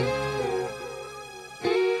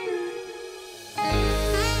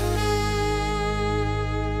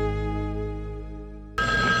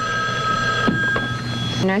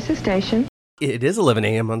Nurses station. It is 11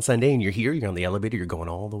 a.m. on Sunday, and you're on the elevator, you're going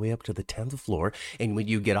all the way up to the 10th floor, and when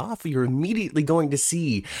you get off, you're immediately going to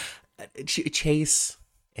see Chase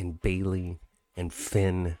and Bailey and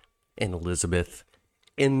Finn and Elizabeth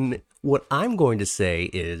in what I'm going to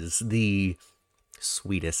say is the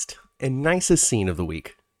sweetest and nicest scene of the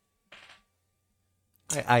week.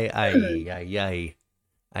 Ay.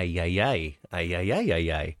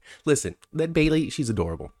 Listen, that Bailey, she's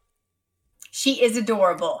adorable. She is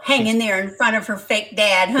adorable, hanging there in front of her fake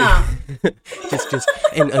dad, huh?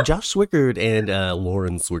 And Josh Swickard and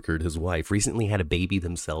Lauren Swickard, his wife, recently had a baby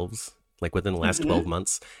themselves, like within the last 12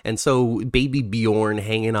 months. And so baby Bjorn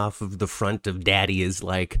hanging off of the front of daddy is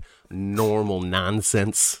like normal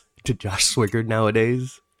nonsense to Josh Swickard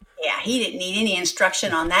nowadays. Yeah, he didn't need any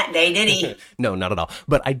instruction on that day, did he? No, not at all.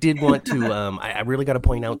 But I did want to, I really got to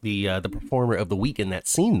point out the performer of the week in that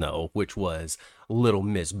scene, though, which was Little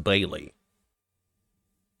Miss Bailey.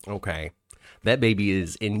 Okay, that baby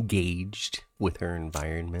is engaged with her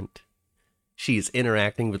environment. She is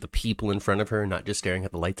interacting with the people in front of her, not just staring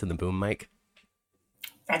at the lights and the boom mic.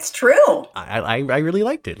 That's true. I really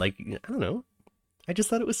liked it. Like, I don't know. I just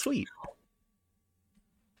thought it was sweet.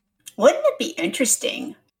 Wouldn't it be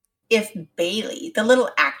interesting if Bailey, the little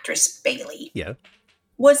actress Bailey,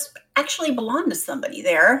 was actually belonged to somebody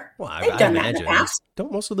there? Well, They've done that in the past.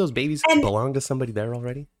 Don't most of those babies belong to somebody there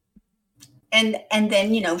already? And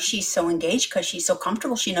then, you know, she's so engaged because she's so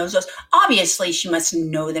comfortable. She knows those. Obviously, she must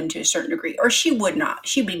know them to a certain degree, or she would not.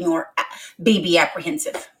 She'd be more baby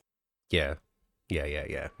apprehensive. Yeah.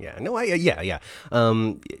 No,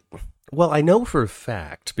 well, I know for a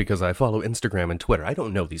fact, because I follow Instagram and Twitter, I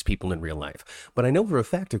don't know these people in real life, but I know for a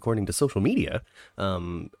fact, according to social media,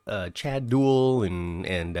 Chad Duell and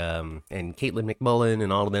Caitlin McMullen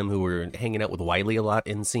and all of them who were hanging out with Wiley a lot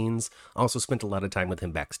in scenes also spent a lot of time with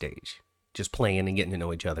him backstage. Just playing and getting to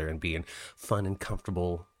know each other and being fun and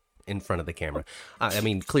comfortable in front of the camera. I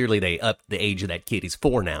mean, clearly they upped the age of that kid. He's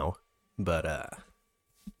 4 now, but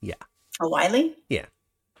yeah. Oh, Wiley? Yeah.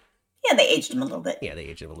 Yeah, they aged him a little bit. Yeah, they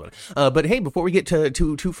aged him a little bit. But hey, before we get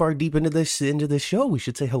too far deep into this show, we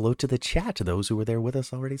should say hello to the chat, to those who were there with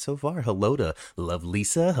us already so far. Hello to Love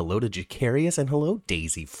Lisa, hello to Jacarius, and hello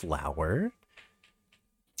Daisy Flower.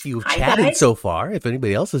 You've chatted guys. So far. If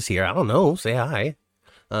anybody else is here, I don't know, say hi.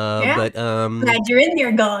 But glad you're in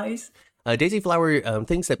there, guys. Daisy Flower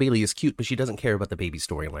thinks that Bailey is cute, but she doesn't care about the baby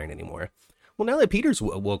storyline anymore. Well, now that Peter's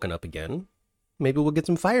woken up again, maybe we'll get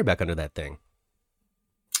some fire back under that thing.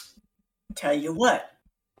 Tell you what.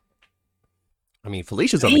 I mean,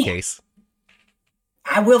 Felicia's on the case.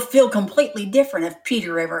 I will feel completely different if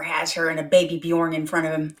Peter ever has her and a baby Bjorn in front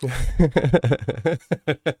of him.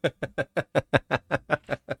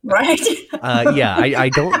 Right? Yeah, I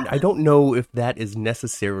don't know if that is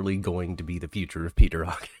necessarily going to be the future of Peter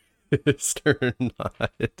August or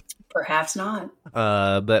not. Perhaps not.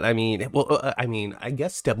 But I mean, I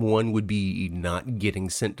guess step one would be not getting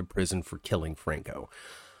sent to prison for killing Franco.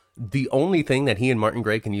 The only thing that he and Martin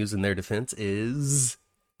Gray can use in their defense is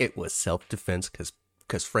it was self-defense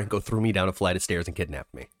because Franco threw me down a flight of stairs and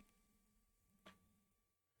kidnapped me.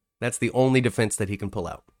 That's the only defense that he can pull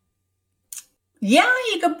out. Yeah,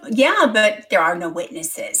 but there are no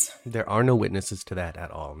witnesses. There are no witnesses to that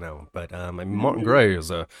at all, no. But I mean, Martin Gray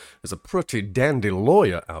is a pretty dandy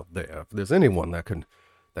lawyer out there. If there's anyone that can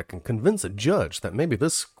convince a judge that maybe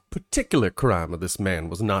this particular crime of this man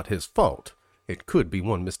was not his fault, it could be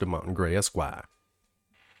one Mr. Martin Gray, Esquire.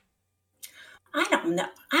 I don't know.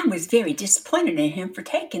 I was very disappointed in him for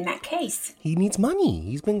taking that case. He needs money.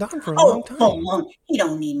 He's been gone for a long time. He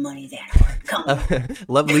don't need money that. Come on.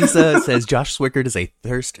 Love Lisa says Josh Swickard is a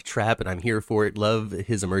thirst trap, and I'm here for it. Love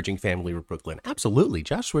his emerging family of Brooklyn. Absolutely.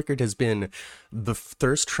 Josh Swickard has been the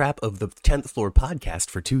thirst trap of the 10th Floor podcast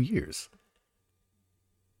for 2 years.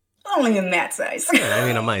 Only on that size. I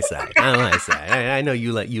mean, on my side. I know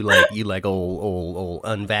you like old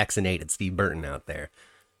unvaccinated Steve Burton out there.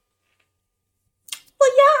 Well,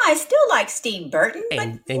 yeah, I still like Steve Burton,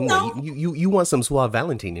 and you want some suave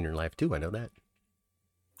Valentine in your life too. I know that.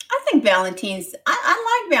 I think Valentine's.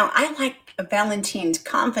 I like Valentine's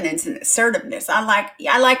confidence and assertiveness. I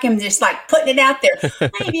like him just like putting it out there. Hey,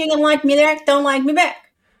 if you don't like me back, don't like me back.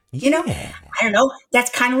 Yeah. You know, I don't know.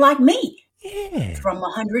 That's kind of like me. Yeah. From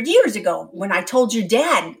 100 years ago, when I told your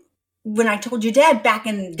dad back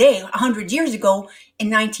in the day, 100 years ago in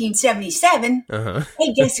 1977,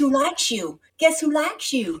 hey, guess who likes you? Guess who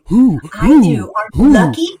likes you? I do. Aren't you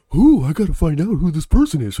lucky? Who? I gotta find out who this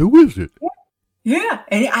person is. Who is it? Yeah.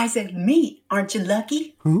 And I said, me. Aren't you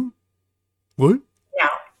lucky? Huh? What? Now,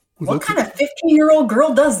 What kind of 15-year-old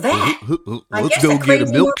girl does that? Let's go get a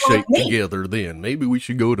milkshake together then. Maybe we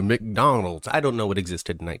should go to McDonald's. I don't know what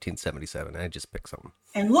existed in 1977. I just picked something.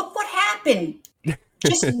 And look what happened.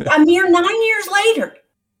 Just a mere 9 years later,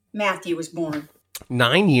 Matthew was born.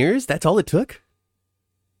 9 years? That's all it took?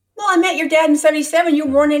 Well, I met your dad in 77. You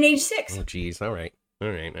were born in 86. Oh, geez. All right.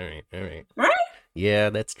 Right? Yeah,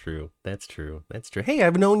 that's true. Hey,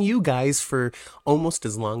 I've known you guys for almost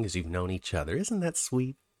as long as you've known each other. Isn't that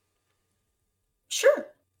sweet? Sure.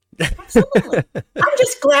 Absolutely. I'm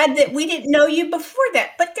just glad that we didn't know you before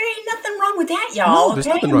that. But there ain't nothing wrong with that, y'all. No, there's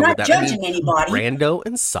nothing wrong with that. I'm not judging anybody. Brando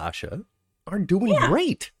and Sasha are doing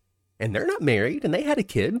great. And they're not married, and they had a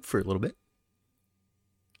kid for a little bit.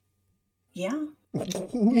 Yeah.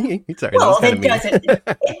 Sorry, well,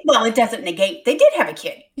 it doesn't negate. They did have a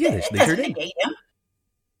kid. Yeah, it doesn't negate him.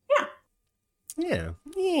 Yeah.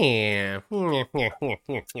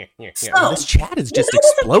 So, this chat is just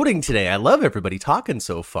exploding today. I love everybody talking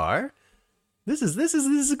so far. This is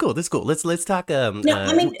cool. This is cool. Let's talk. Let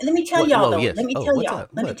me tell y'all. Yes. Let me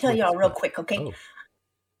tell y'all real quick. Okay. Oh.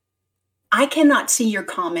 I cannot see your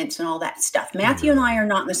comments and all that stuff. Matthew and I are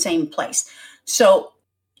not in the same place, so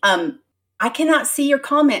I cannot see your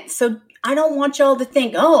comments. So I don't want y'all to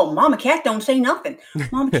think, oh, Mama Cat don't say nothing.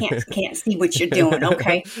 Mama can't see what you're doing,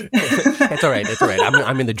 okay? That's all right.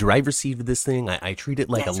 I'm in the driver's seat of this thing. I treat it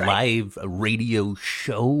like live radio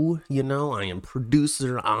show, you know? I am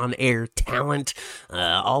producer, on-air talent,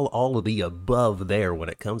 all of the above there when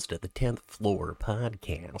it comes to the 10th Floor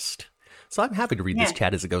podcast. So I'm happy to read this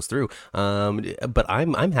chat as it goes through. But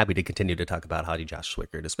I'm happy to continue to talk about Hottie Josh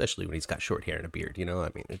Swickard, especially when he's got short hair and a beard. You know,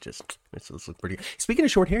 I mean, it's looks pretty. Speaking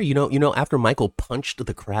of short hair, you know, after Michael punched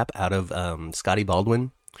the crap out of Scotty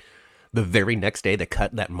Baldwin, the very next day they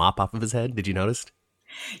cut that mop off of his head. Did you notice?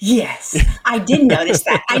 Yes, I did notice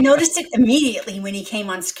that. I noticed it immediately when he came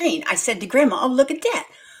on screen. I said to Grandma, "Oh, look at that!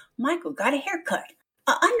 Michael got a haircut."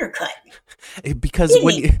 Undercut, because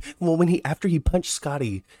after he punched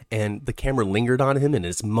Scotty and the camera lingered on him in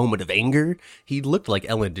his moment of anger, he looked like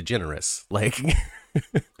Ellen DeGeneres, like he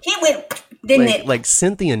went, didn't it? Like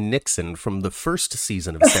Cynthia Nixon from the first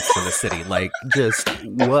season of Sex and the City. Like, just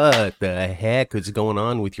what the heck is going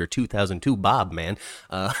on with your 2002 Bob, man?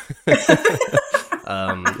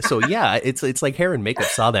 So yeah, it's like hair and makeup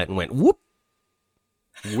saw that and went, whoop,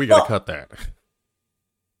 we gotta cut that.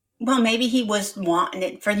 Well, maybe he was wanting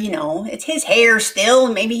it for, it's his hair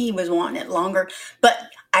still. Maybe he was wanting it longer. But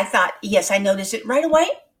I thought, yes, I noticed it right away,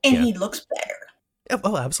 and he looks better.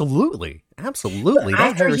 Oh, absolutely. That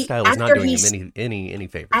hairstyle is not doing him any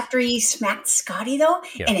favors. After he smacked Scotty, though,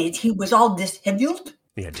 and he was all disheveled,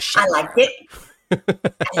 I liked it.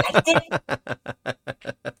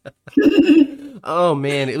 Oh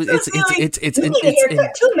man, it's a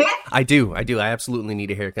haircut too, Matt. I do. I absolutely need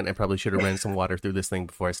a haircut. I probably should have ran some water through this thing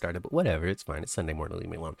before I started, but whatever, it's fine. It's Sunday morning, leave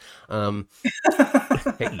me alone.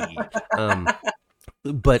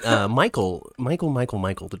 But Michael,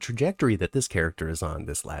 the trajectory that this character is on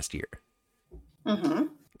this last year. Mm-hmm.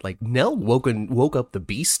 Like Nell woke up the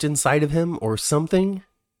beast inside of him or something.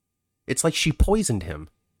 It's like she poisoned him.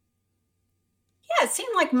 Yeah, it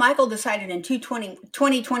seemed like Michael decided in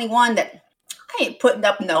 2021 that I ain't putting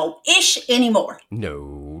up no ish anymore.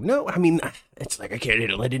 No. I mean, it's like I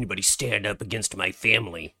can't let anybody stand up against my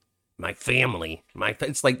family.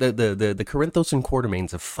 It's like the Corinthos and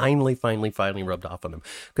Quartermains have finally rubbed off on them.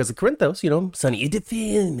 Because the Corinthos, Sonny, the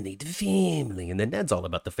family. And then Ned's all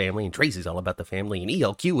about the family, and Tracy's all about the family, and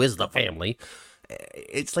ELQ is the family.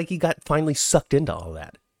 It's like he got finally sucked into all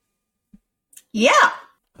that. Yeah.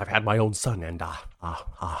 I've had my own son, and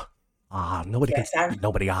nobody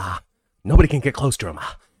can get close to him.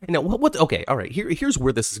 Now, what? Okay, all right. Here's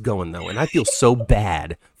where this is going, though, and I feel so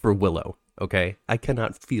bad for Willow. Okay, I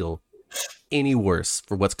cannot feel any worse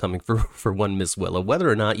for what's coming for one Miss Willow, whether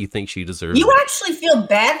or not you think she deserves. You actually feel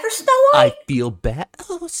bad for Snow White? I feel bad.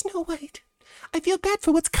 Oh, Snow White, I feel bad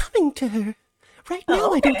for what's coming to her. Right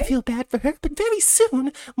now, I don't feel bad for her, but very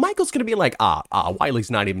soon, Michael's gonna be like, Wiley's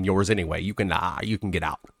not even yours anyway. You can get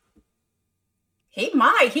out. He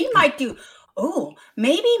might do. Oh,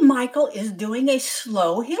 maybe Michael is doing a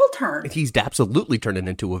slow heel turn. He's absolutely turning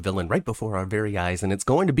into a villain right before our very eyes, and it's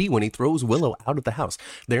going to be when he throws Willow out of the house.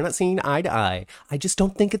 They're not seeing eye to eye. I just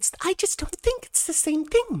don't think it's the same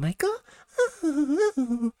thing, Michael.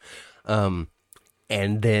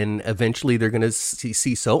 And then eventually they're going to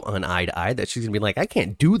see so on eye to eye that she's going to be like, I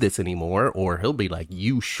can't do this anymore. Or he'll be like,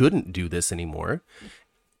 you shouldn't do this anymore.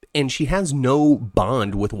 And she has no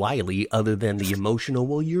bond with Wiley other than the emotional,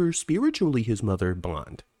 well, you're spiritually his mother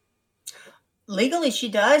bond. Legally, she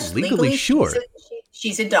does. Legally sure.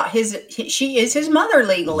 She's she is his mother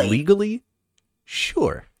legally. Legally?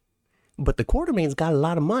 Sure. But the Quartermain's got a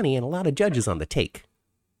lot of money and a lot of judges on the take.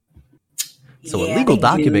 So a legal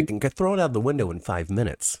document can get thrown out the window in 5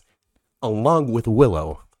 minutes, along with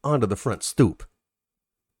Willow onto the front stoop.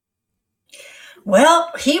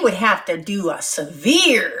 Well, he would have to do a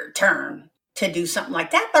severe turn to do something like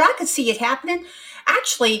that, but I could see it happening.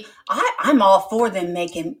 Actually, I'm all for them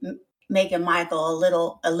making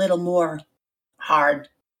Michael a little more hard.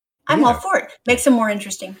 I'm all for it. Makes him more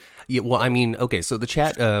interesting. Yeah, well, I mean, okay, so the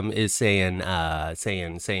chat is saying,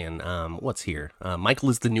 what's here? Michael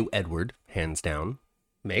is the new Edward, hands down.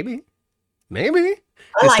 Maybe. They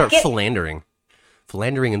start philandering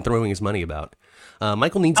and throwing his money about.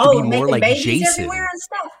 Michael needs to be more like Jason. Everywhere and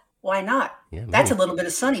stuff. Why not? Yeah, that's a little bit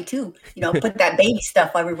of Sonny too. Put that baby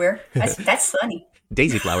stuff everywhere. That's Sonny.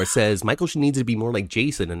 Daisy Flower says Michael needs to be more like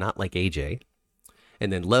Jason and not like AJ.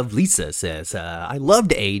 And then Love Lisa says, I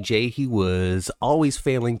loved AJ. He was always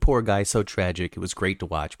failing. Poor guy, so tragic. It was great to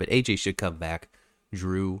watch, but AJ should come back.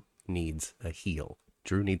 Drew needs a heel.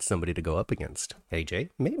 Drew needs somebody to go up against. AJ,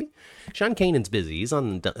 maybe. Sean Kanan's busy. He's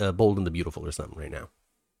on Bold and the Beautiful or something right now.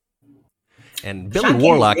 And Billy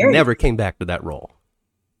Warlock never came back to that role.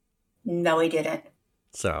 No, he didn't.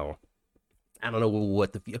 So, I don't know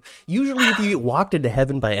what the... Usually if you get walked into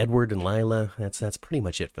heaven by Edward and Lila, that's pretty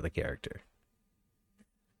much it for the character.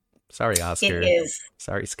 Sorry, Oscar. It is.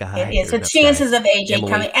 Sorry, Sky. It is. The chances of AJ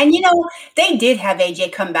coming... And, they did have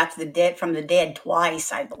AJ come back from the dead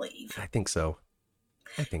twice, I believe. I think so.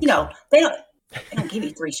 They don't give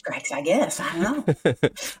you 3 strikes, I guess. I don't know.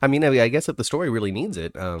 I mean, guess if the story really needs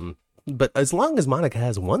it... But as long as Monica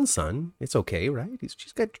has one son, it's okay, right?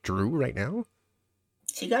 She's got Drew right now.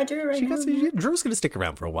 She got Drew right now. Drew's gonna stick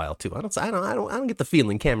around for a while too. I don't get the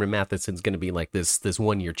feeling Cameron Matheson's gonna be like this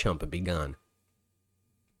 1 year chump and be gone.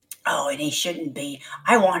 Oh, and he shouldn't be.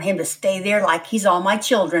 I want him to stay there like he's all my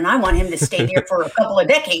children. I want him to stay there for a couple of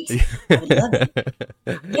decades. I love it.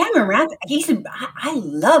 Cameron Matheson. I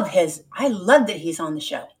love that he's on the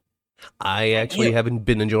show. I actually haven't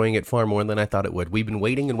been enjoying it far more than I thought it would. We've been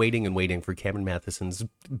waiting for Cameron Matheson's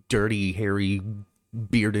dirty, hairy,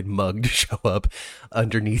 bearded mug to show up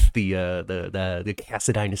underneath the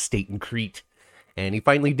Cassadine estate in Crete. And he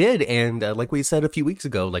finally did. And like we said a few weeks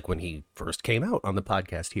ago, like when he first came out on the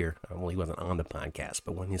podcast here, well, he wasn't on the podcast,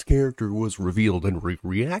 but when his character was revealed and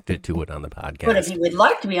reacted to it on the podcast. But if he would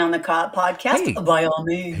like to be on the podcast, by all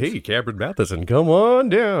means. Hey, Cameron Matheson, come on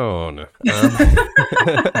down. Well,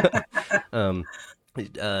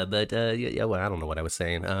 I don't know what I was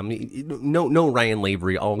saying. No Ryan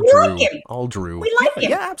Lavery, all Drew. We like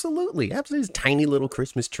him. Yeah, absolutely. His tiny little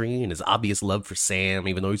Christmas tree and his obvious love for Sam,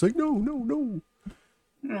 even though he's like, no.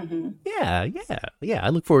 Mm-hmm. Yeah. I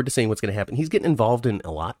look forward to seeing what's going to happen. He's getting involved in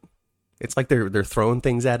a lot. It's like they're throwing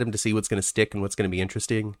things at him to see what's going to stick and what's going to be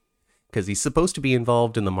interesting. Because he's supposed to be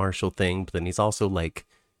involved in the Marshall thing, but then he's also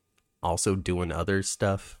doing other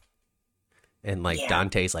stuff. And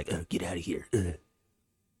Dante's like, oh, get out of here.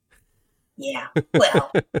 Yeah.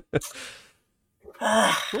 Well,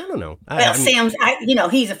 I don't know. Sam's,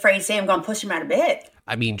 he's afraid Sam's going to push him out of bed.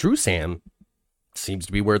 I mean, Drew Sam seems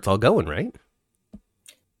to be where it's all going, right?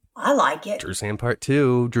 I like it. Drew Sam Part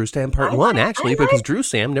 2, Drew Sam Part 1, actually, because Drew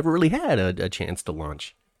Sam never really had a chance to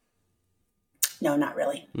launch. No, not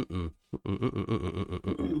really.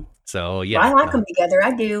 So, yeah. I like them together.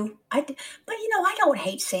 I do. But, I don't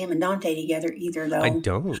hate Sam and Dante together either, though. I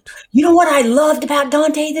don't. You know what I loved about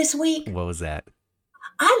Dante this week? What was that?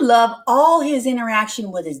 I love all his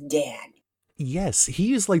interaction with his dad. Yes,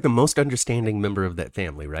 he is like the most understanding member of that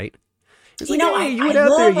family, right? It's you went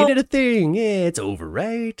out there, you did a thing. Yeah, it's over,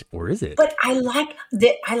 right? Or is it? But I like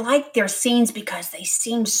their scenes because they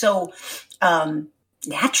seem so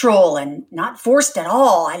natural and not forced at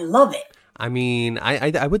all. I love it. I mean,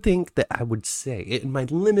 I would think that I would say, in my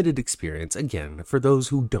limited experience, again, for those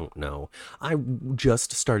who don't know, I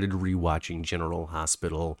just started rewatching General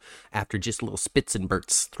Hospital after just little spits and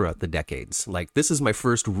bursts throughout the decades. Like, this is my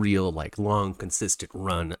first real, long, consistent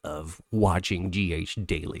run of watching GH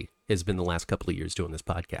daily. Has been the last couple of years doing this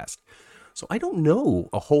podcast. So I don't know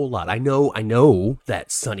a whole lot. I know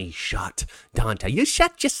that Sonny shot Dante. You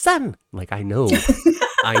shot your son. I know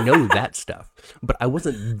that stuff, but I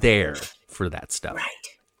wasn't there for that stuff. Right.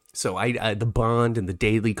 So I the bond and the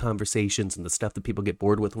daily conversations and the stuff that people get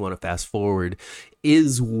bored with and want to fast forward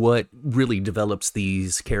is what really develops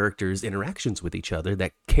these characters' interactions with each other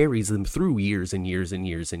that carries them through years and years and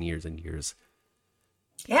years and years and years.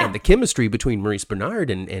 Yeah. And the chemistry between Maurice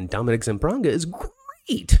Bernard and Dominic Zampranga is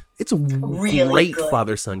great. It's a really great good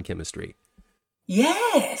father-son chemistry.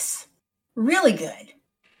 Yes. Really good.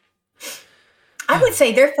 I would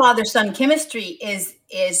say their father-son chemistry is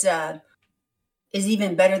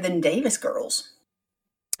even better than Davis girls.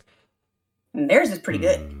 And theirs is pretty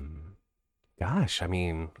good. Gosh, I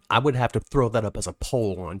mean, I would have to throw that up as a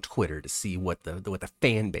poll on Twitter to see what the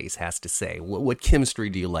fan base has to say. What chemistry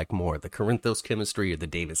do you like more, the Corinthos chemistry or the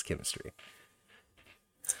Davis chemistry?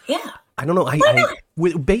 Yeah. I don't know.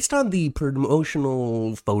 Based on the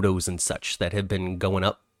promotional photos and such that have been going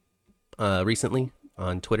up recently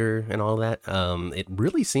on Twitter and all that, it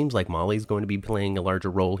really seems like Molly's going to be playing a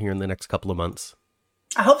larger role here in the next couple of months.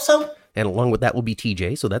 I hope so. And along with that will be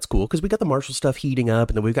TJ, so that's cool, because we got the Marshall stuff heating up,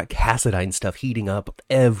 and then we've got Cassadine stuff heating up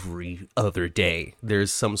every other day.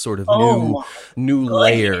 There's some sort of new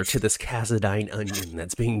layer to this Cassadine onion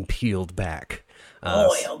that's being peeled back.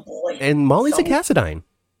 Boy. And Molly's a Cassadine.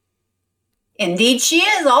 Indeed she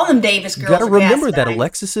is. All them Davis girls. You gotta remember that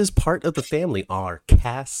Alexis's part of the family are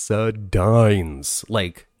Cassadines.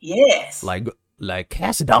 Yes. Like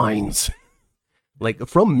Cassadines. Like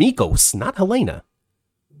from Mikos, not Helena.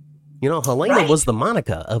 You know, Helena was the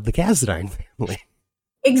Monica of the Cassadine family.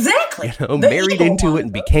 Exactly. You know, married into it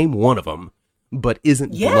and became one of them, but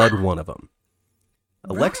isn't blood one of them.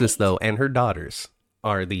 Alexis, though, and her daughters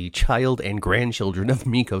are the child and grandchildren of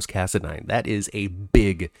Mikos Cassadine. That is a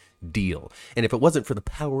big deal. And if it wasn't for the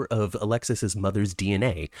power of Alexis's mother's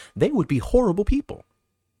DNA, they would be horrible people.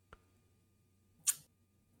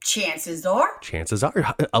 Chances are.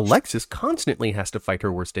 Alexis constantly has to fight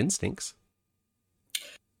her worst instincts.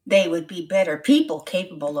 They would be better people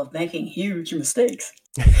capable of making huge mistakes.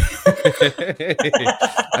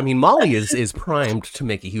 I mean, Molly is primed to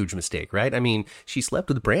make a huge mistake, right? I mean, she slept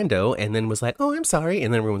with Brando and then was like, "Oh, I'm sorry,"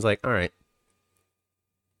 and then everyone's like, "All right."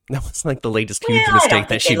 That was like the latest huge mistake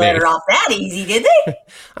that she made. Let her off that easy, did they?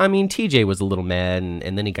 I mean, TJ was a little mad,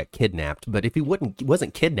 and then he got kidnapped. But if he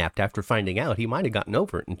wasn't kidnapped after finding out, he might have gotten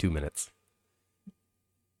over it in 2 minutes.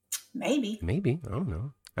 Maybe. I don't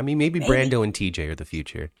know. I mean, maybe Brando and TJ are the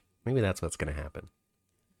future. Maybe that's what's going to happen.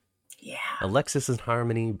 Yeah. Alexis and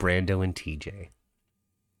Harmony, Brando and TJ.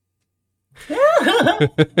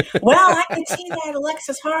 Well, I could see that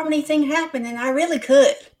Alexis Harmony thing happen, and I really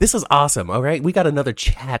could. This is awesome. All right, we got another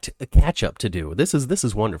catch up to do. This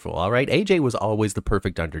is wonderful. All right, AJ was always the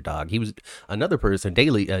perfect underdog. He was another person.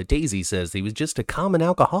 Daisy says he was just a common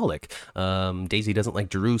alcoholic. Daisy doesn't like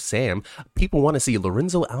Drew Sam. People want to see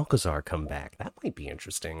Lorenzo Alcazar come back. That might be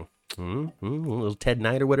interesting. Little Ted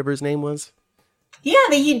Knight or whatever his name was. Yeah,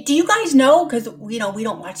 do you guys know? Because we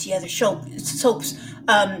don't watch the other soaps.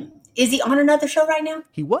 Is he on another show right now?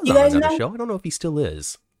 He was on another show. I don't know if he still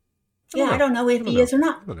is. I don't know if he is or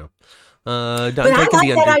not. I don't know. But I like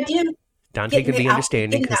that idea. Dante can be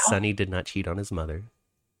understanding because Sonny did not cheat on his mother.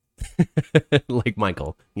 Like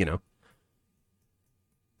Michael, you know.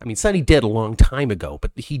 I mean, Sonny did a long time ago,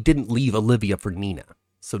 but he didn't leave Olivia for Nina.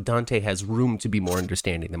 So Dante has room to be more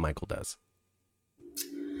understanding than Michael does.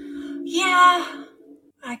 Yeah,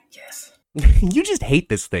 I guess. You just hate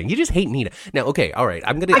this thing. You just hate Nina. Now, okay, all right.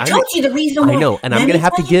 I told you the reason why. I know, and I'm gonna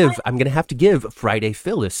have to give Friday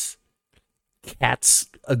Phyllis Kat's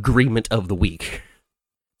agreement of the week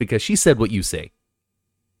because she said what you say.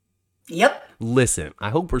 Yep. Listen,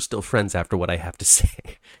 I hope we're still friends after what I have to say.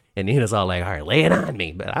 And Nina's all like, all right, lay it on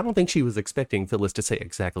me. But I don't think she was expecting Phyllis to say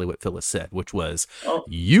exactly what Phyllis said, which was,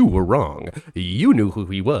 You were wrong. You knew who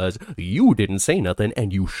he was. You didn't say nothing,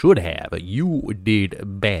 and you should have. You did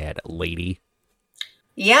bad, lady.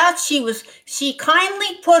 Yeah, she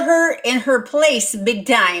kindly put her in her place big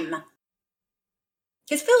time.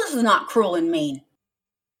 Because Phyllis is not cruel and mean.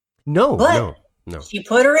 No. She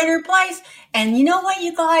put her in her place. And you know what,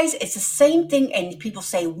 you guys? It's the same thing. And people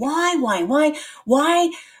say, why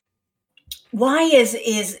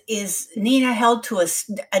is Nina held to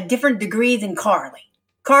a different degree than Carly?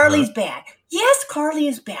 Carly's bad. Yes, Carly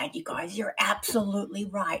is bad, you guys. You're absolutely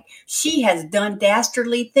right. She has done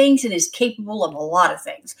dastardly things and is capable of a lot of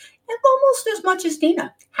things. And almost as much as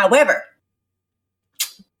Nina. However,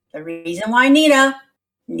 the reason why Nina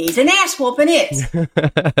needs an ass whooping is she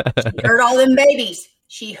hurt all them babies.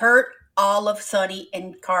 She hurt all of Sonny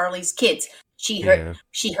and Carly's kids. She hurt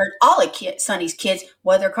all of Sonny's kids,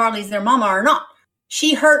 whether Carly's their mama or not.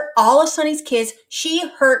 She hurt all of Sonny's kids. She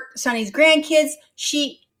hurt Sonny's grandkids.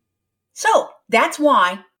 So that's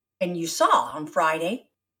why, and you saw on Friday,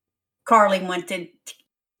 Carly went to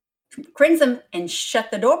Crimson and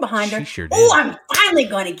shut the door behind her. She sure did. Oh, I'm finally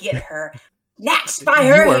going to get her. Snatched by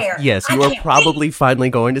her hair. Yes, you are probably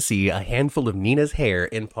finally going to see a handful of Nina's hair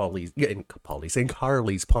in Carly's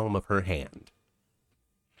palm of her hand.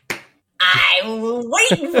 I'm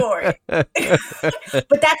waiting for it.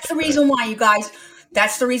 But that's the reason why, you guys.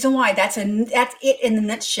 That's the reason why. That's it in the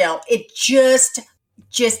nutshell. It just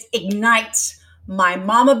ignites my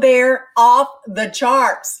mama bear off the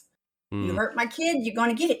charts. You hurt my kid, you're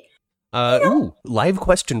going to get it. Live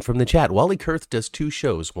question from the chat. Wally Kurth does 2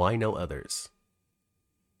 shows. Why no others?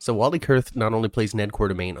 So Wally Kurth not only plays Ned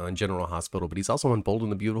Quartermain on General Hospital, but he's also on Bold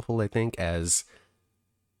and the Beautiful, I think, as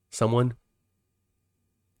someone.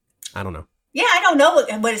 I don't know. Yeah, I don't know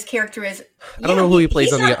what his character is. I don't know who he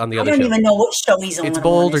plays on the other show. I don't even know what show he's on. It's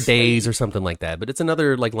Bold or Days or something like that, but it's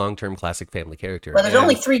another like long-term classic family character. Well, there's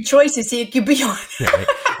only 3 choices he could be on. Right.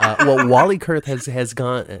 Well, Wally Kurth has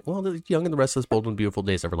gone. Well, the Young and the Restless, Bold and Beautiful,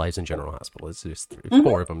 Days of Our Lives in General Hospital. It's just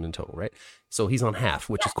 4 of them in total, right? So he's on half,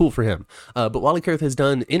 which is cool for him. But Wally Kurth has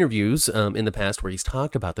done interviews in the past where he's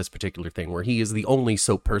talked about this particular thing, where he is the only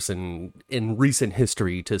soap person in recent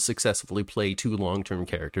history to successfully play 2 long-term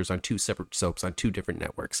characters on 2 separate soaps on 2 different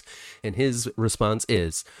networks. And his response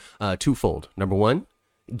is twofold. Number 1,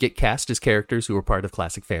 get cast as characters who are part of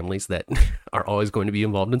classic families that are always going to be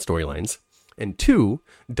involved in storylines. And 2,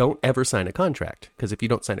 don't ever sign a contract, because if you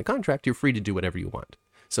don't sign a contract, you're free to do whatever you want.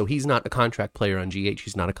 So he's not a contract player on GH.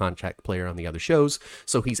 He's not a contract player on the other shows.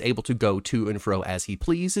 So he's able to go to and fro as he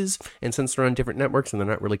pleases. And since they're on different networks and they're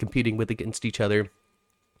not really competing against each other,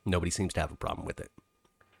 nobody seems to have a problem with it.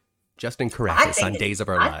 Justin Caracas on Days of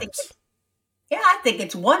Our Lives. I think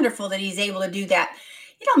it's wonderful that he's able to do that.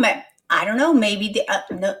 I don't know, maybe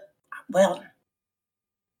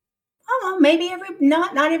maybe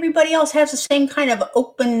not everybody else has the same kind of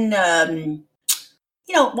open.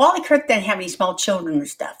 Wally Kurth doesn't have any small children or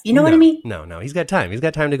stuff. You know what I mean? No, he's got time. He's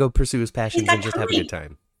got time to go pursue his passions and just have a good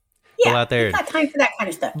time. Yeah, go out there. He's got time for that kind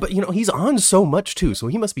of stuff. But he's on so much too, so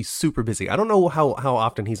he must be super busy. I don't know how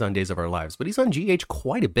often he's on Days of Our Lives, but he's on GH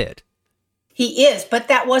quite a bit. He is, but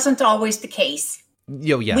that wasn't always the case.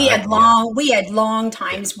 Yeah, we had long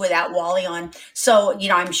times without Wally on, so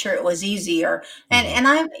I'm sure it was easier. And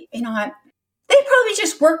they probably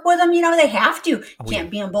just work with him. They have to. Can't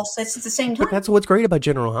be on both sets at the same time. But that's what's great about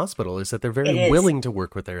General Hospital is that they're very willing to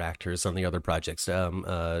work with their actors on the other projects.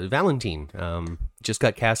 Valentine just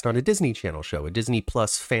got cast on a Disney Channel show, a Disney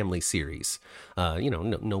Plus family series.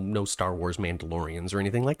 No Star Wars Mandalorians or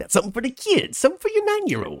anything like that. Something for the kids. Something for your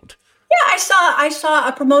 9-year-old. Yeah, I saw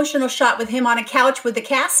a promotional shot with him on a couch with the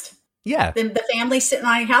cast. Yeah. The family sitting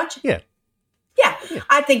on a couch. Yeah. Yeah,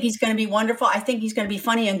 I think he's going to be wonderful. I think he's going to be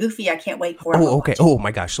funny and goofy. I can't wait for him. Oh, okay. Oh,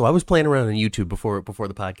 my gosh. So I was playing around on YouTube before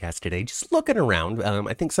the podcast today, just looking around.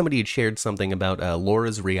 I think somebody had shared something about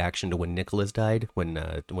Laura's reaction to when Nicholas died,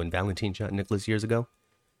 when Valentine shot Nicholas years ago.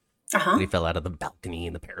 And he fell out of the balcony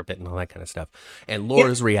and the parapet and all that kind of stuff. And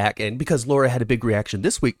Laura's reaction, because Laura had a big reaction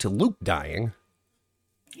this week to Luke dying.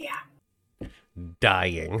 Yeah.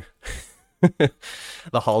 Dying. the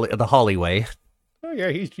Holly way. Oh yeah,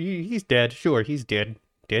 he's dead. Sure, he's dead.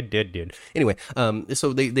 Dead. Anyway,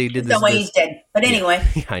 so they did this. No way he's dead. But anyway,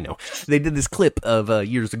 yeah, I know they did this clip of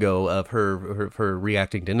years ago of her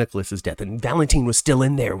reacting to Nicholas's death, and Valentine was still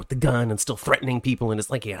in there with the gun and still threatening people, and it's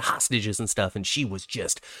like he had hostages and stuff, and she was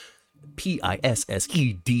just pissed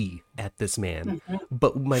at this man. Mm-hmm.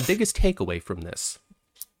 But my biggest takeaway from this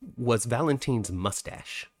was Valentine's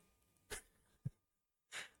mustache.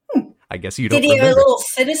 I guess you don't remember. Did he have a little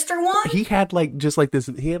sinister one? He had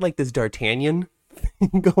this D'Artagnan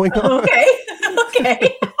thing going on.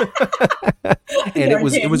 Okay. And it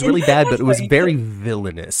was really bad, but it was very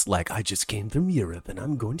villainous. Like, I just came from Europe and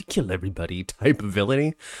I'm going to kill everybody type of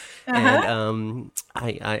villainy. And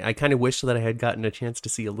I kind of wish that I had gotten a chance to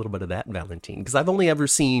see a little bit of that in Valentine, because I've only ever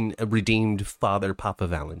seen a redeemed father, Papa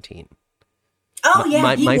Valentine. Oh,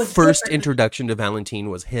 yeah. My first introduction to Valentine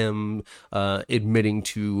was him admitting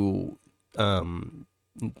to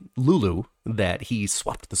Lulu that he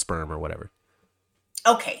swapped the sperm or whatever.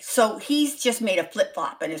 Okay, so he's just made a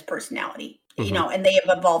flip-flop in his personality, and they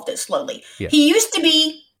have evolved it slowly. Yeah. He used to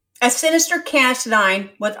be a sinister Cassadine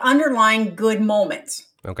with underlying good moments.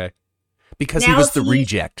 Okay. Because now he was the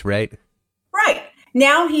reject, right? Right.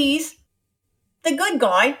 Now he's the good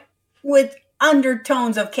guy with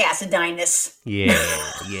undertones of Cassadineness. Yeah.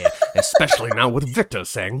 Especially now with Victor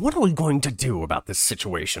saying, "What are we going to do about this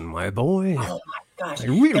situation, my boy?" Oh, my gosh. I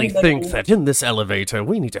really think that in this elevator,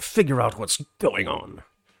 we need to figure out what's going on.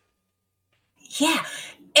 Yeah.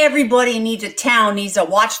 Everybody needs to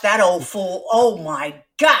watch that old fool. Oh, my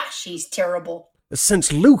gosh. He's terrible.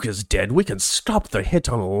 Since Luke is dead, we can stop the hit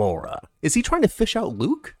on Laura. Is he trying to fish out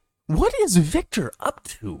Luke? What is Victor up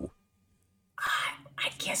to? I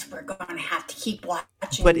guess we're going to have to keep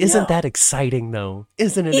watching. But isn't that exciting, though?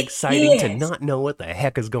 Isn't it exciting to not know what the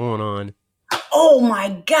heck is going on? Oh,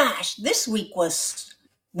 my gosh. This week was,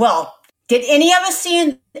 Did any of us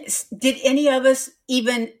did any of us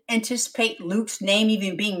even anticipate Luke's name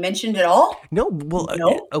even being mentioned at all? No. Well,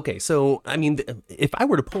 no. Okay. So, I mean, if I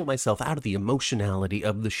were to pull myself out of the emotionality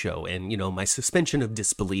of the show and, my suspension of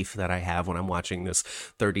disbelief that I have when I'm watching this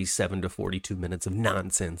 37 to 42 minutes of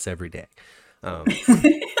nonsense every day,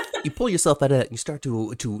 you pull yourself out of that, you start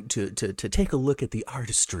to take a look at the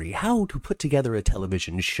artistry, how to put together a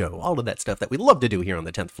television show, all of that stuff that we love to do here on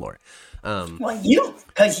the 10th floor. Well,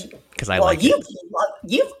 because I like it.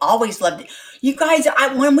 You've always loved it. You guys,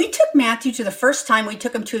 when we took Matthew to the first time we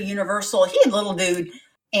took him to Universal, he had a little dude,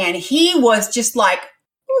 and he was just like,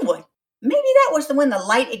 ooh, maybe that was when the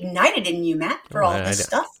light ignited in you, Matt, for all this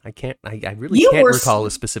stuff. I really can't recall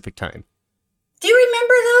a specific time. Do you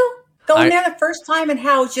remember, though? Going there the first time and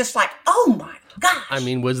how it's just like, oh my gosh. I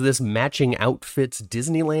mean, was this matching outfits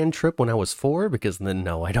Disneyland trip when I was 4? Because then,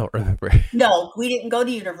 no, I don't remember. No, we didn't go to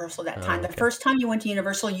Universal that time. Okay. The first time you went to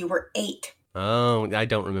Universal, you were 8. Oh, I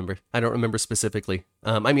don't remember. I don't remember specifically.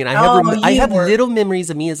 I mean, I have little memories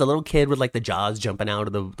of me as a little kid with like the Jaws jumping out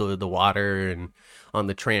of the water and on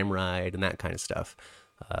the tram ride and that kind of stuff.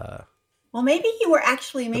 Well, maybe you were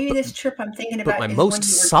maybe this trip I'm thinking about. But my most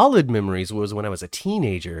solid memories was when I was a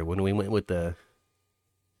teenager, when we went with the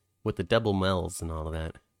double Mel's and all of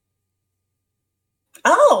that.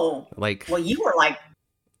 Oh, well, you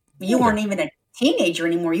weren't even a teenager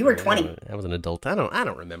anymore. You were 20. I was an adult. I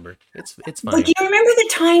don't remember. It's fine. But do you remember the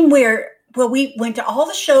time where we went to all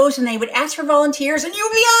the shows and they would ask for volunteers and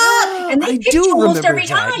you'd be up, and they picked you almost every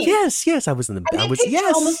time. Yes, I was in the.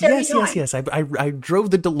 Yes. I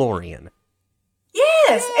drove the DeLorean.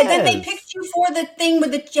 Yes, and then they picked you for the thing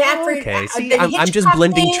with the Jaffrey. Okay, see, I'm just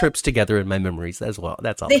blending trips together in my memories as well.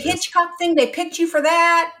 That's all. The Hitchcock thing, they picked you for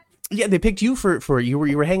that. Yeah, they picked you for you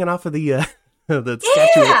were hanging off of the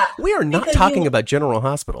statue. We are not talking about General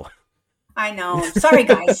Hospital. I know. Sorry,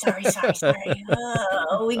 guys. Sorry.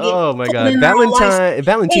 Oh my God,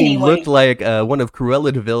 Valentine looked like one of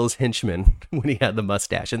Cruella de Vil's henchmen when he had the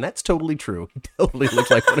mustache, and that's totally true. He totally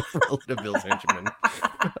looked like one of Cruella de Vil's henchmen.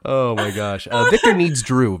 Oh my gosh, Victor needs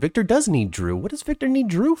Drew. Victor does need Drew. What does Victor need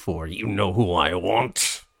Drew for? You know who I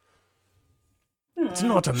want. It's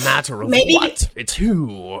not a matter of what; it's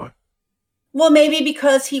who. Well, maybe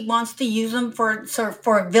because he wants to use them for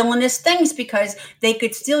villainous things, because they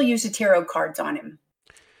could still use the tarot cards on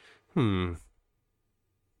him.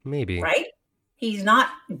 Maybe. Right? He's not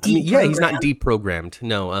he's not deprogrammed.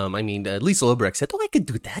 No, Lisa Lobrecht said, I could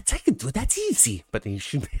do that. That's easy. But he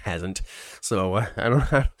hasn't. So,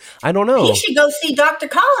 I don't know. He should go see Dr.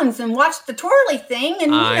 Collins and watch the twirly thing.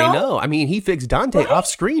 And I know. I mean, he fixed Dante off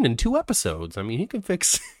screen in 2 episodes. I mean, he can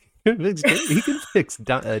fix... he can fix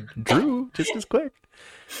Drew just as quick.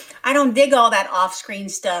 I don't dig all that off-screen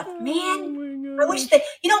stuff, man. I wish I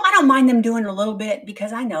don't mind them doing a little bit,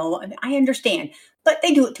 because I understand, but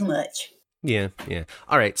they do it too much. Yeah.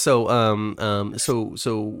 All right, so we're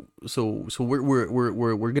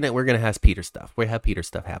gonna have Peter stuff. We have Peter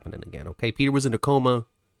stuff happening again. Okay, Peter was in a coma,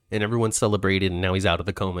 and everyone celebrated, and now he's out of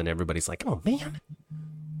the coma, and everybody's like, "Oh man,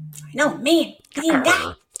 no man, he didn't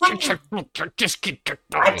die." I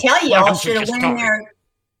tell you, y'all should have went in there.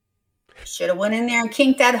 Should have went in there and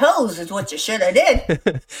kinked that hose. Is what you should have did.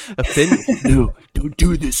 No, don't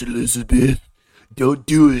do this, Elizabeth. Don't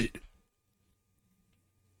do it.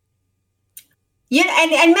 Yeah,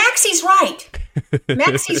 and Maxie's right.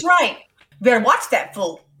 Maxie's right. Better watch that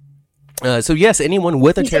fool. So yes, anyone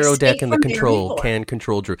with a tarot deck in the control can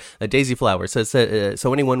control Drew. Daisy Flower says,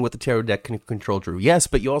 so anyone with a tarot deck can control Drew. Yes,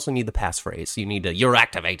 but you also need the passphrase. You need you're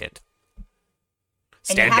activated.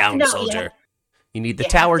 Stand down, soldier. You need the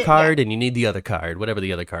tower card and you need the other card, whatever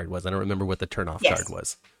the other card was. I don't remember what the turn-off card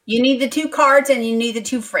was. You need the 2 cards and you need the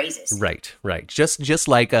 2 phrases. Right. Just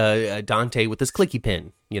like Dante with his clicky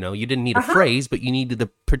pin. You didn't need a phrase, but you needed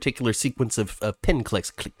the particular sequence of pin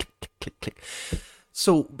clicks. Click, click, click, click.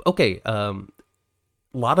 So, okay, a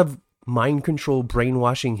lot of mind control,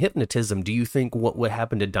 brainwashing, hypnotism. Do you think what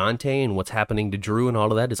happened to Dante and what's happening to Drew and all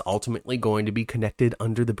of that is ultimately going to be connected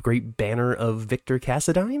under the great banner of Victor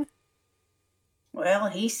Cassadine? Well,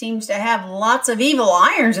 he seems to have lots of evil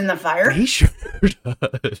irons in the fire. He sure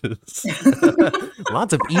does.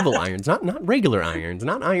 Lots of evil irons, not regular irons,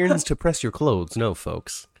 not irons to press your clothes. No,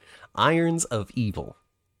 folks, irons of evil.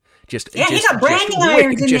 He's got branding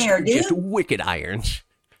irons in there, dude. Just wicked irons.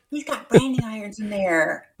 He's got branding irons in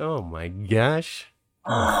there. Oh my gosh.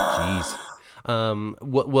 Oh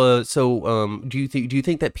jeez. Do you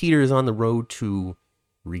think that Peter is on the road to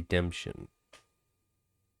redemption?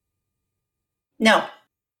 No.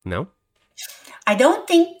 No? I don't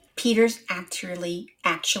think Peter's actually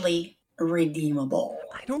redeemable.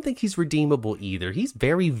 I don't think he's redeemable either. He's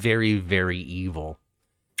very, very, very evil.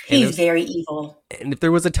 He's very evil. And if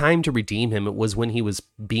there was a time to redeem him, it was when he was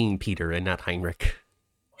being Peter and not Heinrich.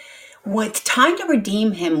 What's time to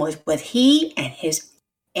redeem him was when he and his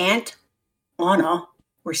Aunt Anna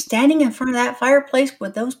were standing in front of that fireplace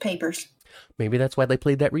with those papers. Maybe that's why they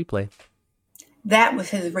played that replay. That was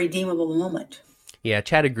his redeemable moment. Yeah,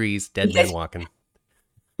 Chad agrees. Dead man walking.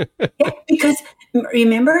 Yeah, because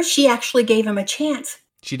remember, she actually gave him a chance.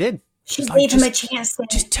 She did. She gave him a chance.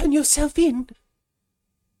 Just turn yourself in.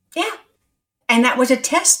 Yeah. And that was a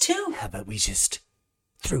test, too. How about we just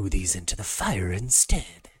throw these into the fire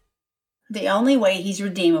instead? The only way he's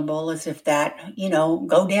redeemable is if that,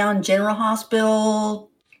 go down General Hospital.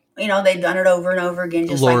 They've done it over and over again.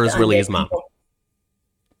 Just Laura's really his mom.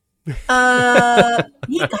 He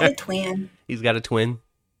got a twin. He's got a twin?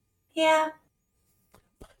 Yeah.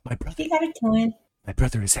 My brother. He got a twin. My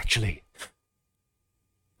brother is actually...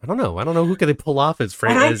 I don't know who could they pull off as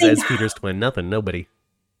Peter's twin. Nothing. Nobody.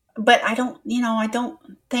 But I don't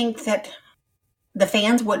think that the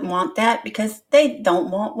fans wouldn't want that because they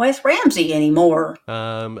don't want Wes Ramsey anymore.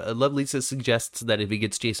 Love Lisa suggests that if he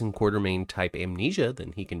gets Jason Quartermain type amnesia,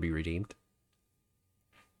 then he can be redeemed.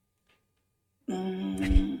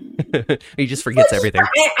 He just forgets everything.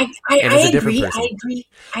 I agree.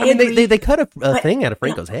 I agree. They cut a thing out of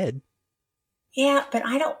Franco's head. Yeah, but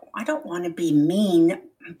I don't want to be mean,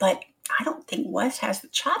 but I don't think Wes has the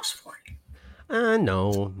chops for it.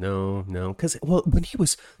 No. Because, when he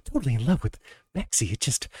was totally in love with Maxie, it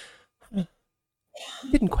just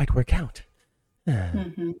didn't quite work out.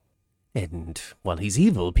 Mm-hmm. And while he's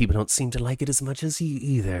evil, people don't seem to like it as much as he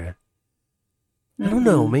either. I don't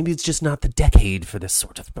know. Maybe it's just not the decade for this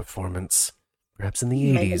sort of performance. Perhaps in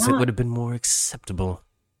the 80s, it would have been more acceptable.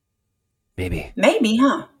 Maybe. Maybe,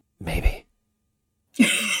 huh? Maybe.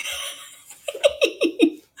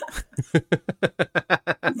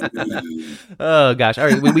 Oh gosh! All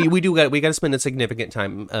right, we got to spend a significant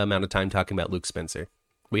amount of time talking about Luke Spencer.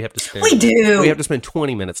 We have to spend. We do. We have to spend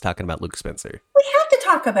 20 minutes talking about Luke Spencer. We have to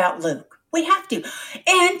talk about Luke. We have to,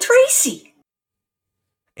 and Tracy.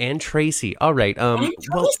 All right.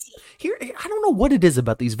 Well, here I don't know what it is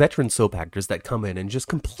about these veteran soap actors that come in and just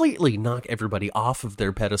completely knock everybody off of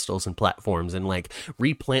their pedestals and platforms and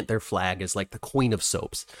replant their flag as the queen of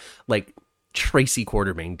soaps, like Tracy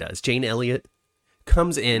Quartermain does. Jane Elliott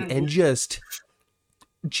comes in and just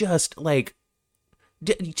you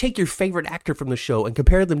take your favorite actor from the show and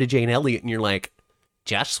compare them to Jane Elliott, and you're like,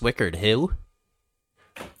 Josh Swickard, who?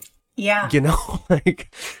 Yeah. The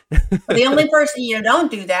only person you don't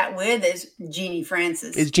do that with is Jeannie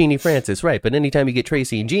Francis. Is Jeannie Francis, right. But anytime you get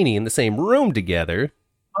Tracy and Jeannie in the same room together.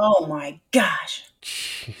 Oh my gosh.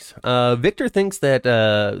 Jeez. Victor thinks that,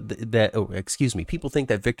 people think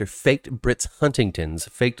that Victor faked Britt's Huntingtons,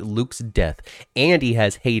 faked Luke's death, and he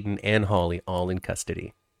has Hayden and Holly all in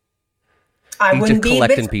custody. I wouldn't be a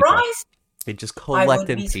bit surprised. They just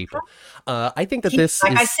collecting people. I think that this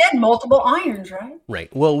I said, multiple irons, right? Right.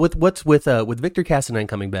 Well, with Victor Cassadine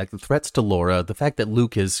coming back, the threats to Laura, the fact that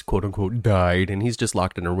Luke has quote unquote died and he's just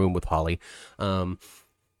locked in a room with Holly, all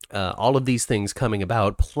of these things coming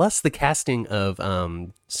about, plus the casting of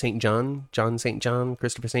John St. John,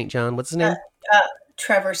 Christopher St. John. What's his name?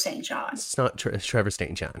 Trevor St. John. It's not Trevor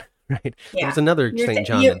St. John. Right. Yeah. There was another St.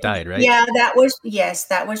 John that died, right? Yeah, that was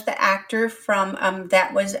the actor from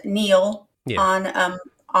that was Neil. Yeah.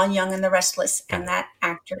 On Young and the Restless, and that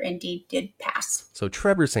actor indeed did pass. So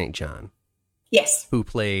Trevor St. John, yes, who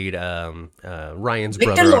played Ryan's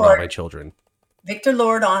Victor brother Lord. on All My Children. Victor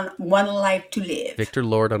Lord on One Life to Live. Victor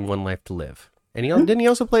Lord on One Life to Live, and didn't he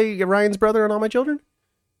also play Ryan's brother on All My Children?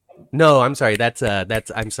 No, I'm sorry. That's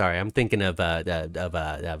I'm sorry. I'm thinking of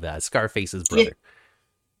Scarface's brother.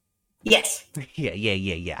 Yes.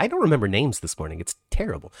 Yeah. I don't remember names this morning. It's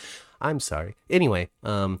terrible. I'm sorry. Anyway,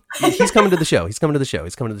 he's coming to the show. He's coming to the show.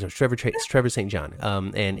 Trevor St. John.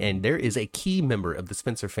 And there is a key member of the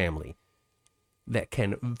Spencer family that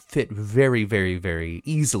can fit very, very, very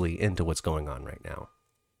easily into what's going on right now.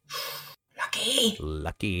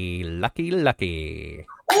 Lucky.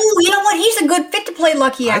 Oh, you know what? He's a good fit to play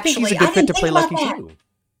Lucky, actually. I think he's a good fit to play Lucky, too.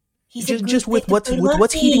 Just with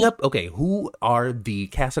what's heating up. Okay, who are the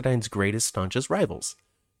Cassadine's greatest, staunchest rivals?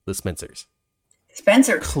 The Spencers.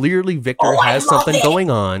 Clearly, Victor has something going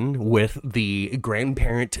on with the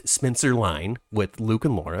grandparent Spencer line with Luke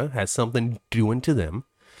and Laura, has something doing to them.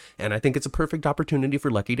 And I think it's a perfect opportunity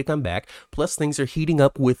for Lucky to come back. Plus, things are heating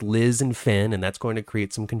up with Liz and Finn, and that's going to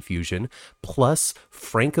create some confusion. Plus,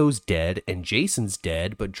 Franco's dead and Jason's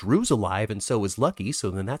dead, but Drew's alive and so is Lucky. So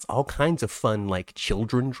then that's all kinds of fun, like,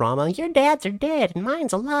 children drama. Your dads are dead and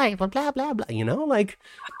mine's alive, blah, blah, blah, blah. You know, like...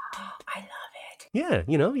 I love it. Yeah,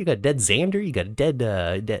 you know, you got dead Xander, you got dead,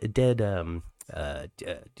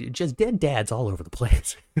 just dead dads all over the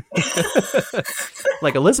place.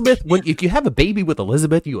 Like Elizabeth, if you have a baby with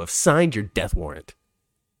Elizabeth, you have signed your death warrant.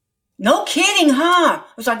 No kidding, huh?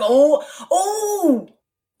 It's like, oh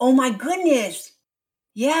my goodness.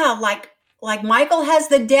 Yeah, like Michael has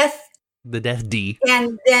the death D.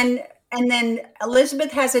 And then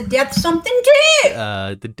Elizabeth has a death something too.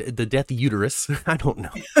 The death uterus. I don't know.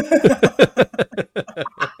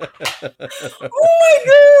 Oh my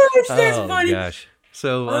gosh, that's funny. Gosh.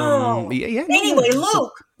 So, yeah. Anyway,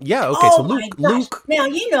 Luke. Yeah, okay, so Luke. Now,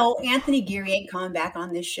 you know, Anthony Geary ain't coming back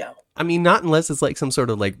on this show. I mean, not unless it's like some sort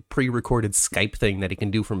of like pre-recorded Skype thing that he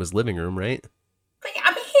can do from his living room, right? But,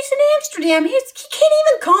 I mean, he's in Amsterdam. He can't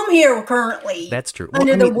even come here currently. That's true.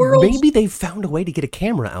 Maybe they've found a way to get a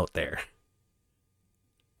camera out there.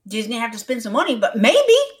 Disney have to spend some money, but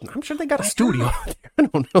maybe. I'm sure they got a studio out there. I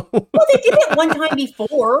don't know. Well, they did it one time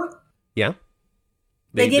before. Yeah.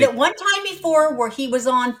 They did it one time before where he was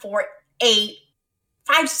on for a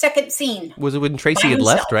 5-second scene. Was it when Tracy had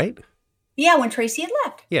left, right? Yeah, when Tracy had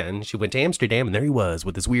left. Yeah, and she went to Amsterdam, and there he was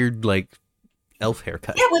with his weird, like, elf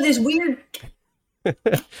haircut. Yeah, with his weird...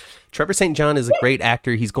 Trevor St. John is a great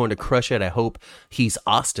actor. He's going to crush it, I hope. He's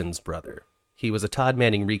Austin's brother. He was a Todd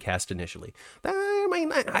Manning recast initially. I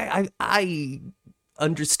mean, I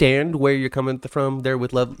understand where you're coming from there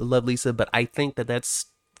with Love Lisa, but I think that's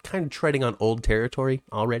kind of treading on old territory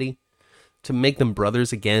already. To make them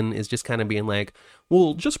brothers again is just kind of being like,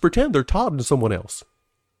 well, just pretend they're Todd and someone else.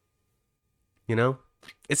 You know?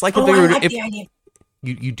 It's like if they were... I like the idea.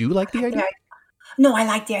 You do like the idea? No, I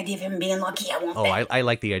like the idea of him being Lucky. I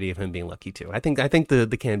like the idea of him being Lucky too. I think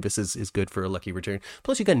the canvas is good for a Lucky return.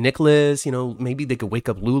 Plus you got Nicholas, you know, maybe they could wake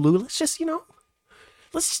up Lulu. Let's just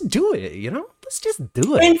do it, you know? Let's just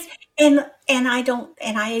do it. And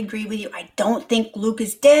I agree with you. I don't think Luke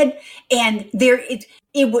is dead. And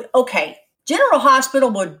it would, okay, General Hospital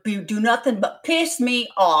would do nothing but piss me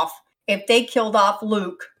off if they killed off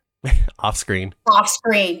Luke. Off screen.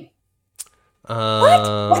 What?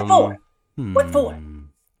 What for? What for?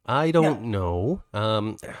 I don't know.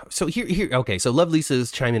 So here. Okay, so Love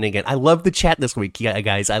Lisa's chiming in again. I love the chat this week,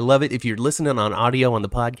 guys. I love it. If you're listening on audio on the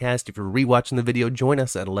podcast, if you're rewatching the video, join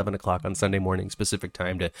us at 11 o'clock on Sunday morning, specific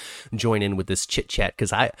time to join in with this chit chat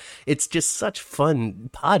because it's just such fun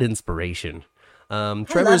pod inspiration.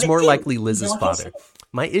 Trevor's more likely Liz's father.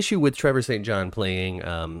 My issue with Trevor St. John playing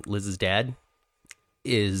Liz's dad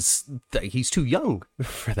is that he's too young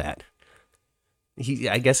for that.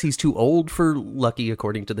 I guess he's too old for Lucky,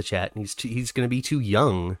 according to the chat. And he's going to be too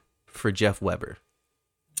young for Jeff Weber.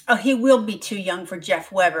 Oh, he will be too young for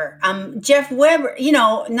Jeff Weber. Jeff Weber,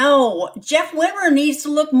 no. Jeff Weber needs to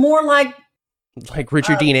look more like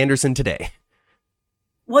Richard Dean Anderson today.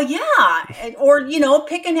 Well, yeah, or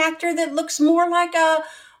pick an actor that looks more like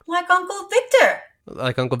Uncle Victor.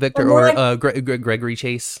 Like Uncle Victor or Gregory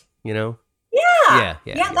Chase, Yeah,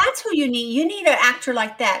 that's who you need. You need an actor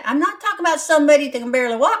like that. I'm not talking about somebody that can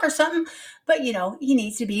barely walk or something, but he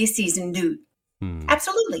needs to be a seasoned dude.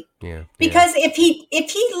 Absolutely. Yeah. Because if he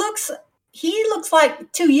looks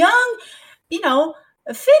like too young,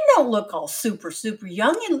 Finn don't look all super, super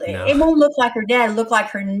young. It won't look like her dad. It'll look like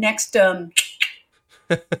her next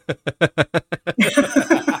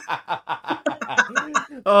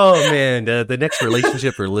Oh man, the next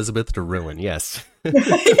relationship for Elizabeth to ruin. Yes.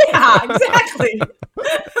 Yeah, exactly.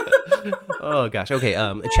 Oh gosh. Okay.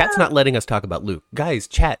 Chat's not letting us talk about Luke. Guys,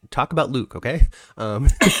 chat, talk about Luke. Okay.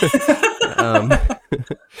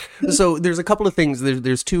 So there's a couple of things.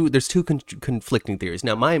 There's two conflicting theories.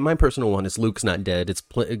 Now, my personal one is Luke's not dead. It's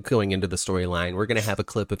going into the storyline. We're gonna have a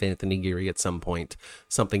clip of Anthony Geary at some point.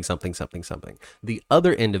 Something. The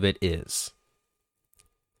other end of it is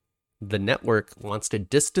the network wants to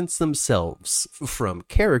distance themselves from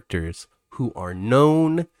characters who are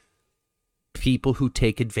known people who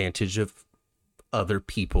take advantage of other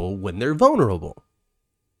people when they're vulnerable.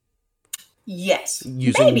 Yes.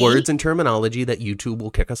 Using words and terminology that YouTube will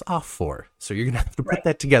kick us off for. So you're going to have to put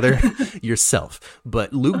that together yourself.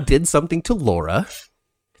 But Luke did something to Laura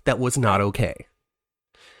that was not okay.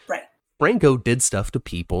 Right. Franco did stuff to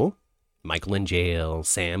people. Michael in jail,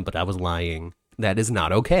 Sam, but I was lying. That is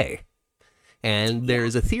not okay. And there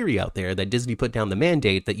is a theory out there that Disney put down the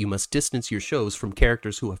mandate that you must distance your shows from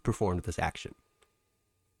characters who have performed this action.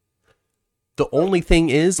 The only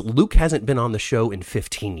thing is, Luke hasn't been on the show in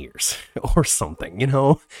 15 years or something, you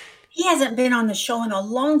know? He hasn't been on the show in a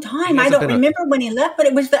long time. I don't remember when he left, but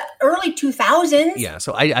it was the early 2000s. Yeah,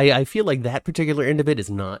 so I feel like that particular end of it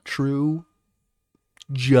is not true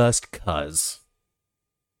just because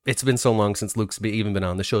it's been so long since Luke's even been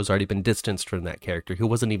on. The show's already been distanced from that character. He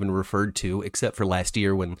wasn't even referred to, except for last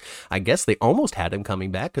year when I guess they almost had him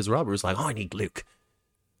coming back because Robert was like, oh, I need Luke.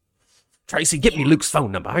 Tracy, get me Luke's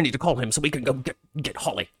phone number. I need to call him so we can go get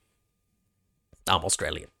Holly. I'm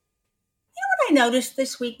Australian. I noticed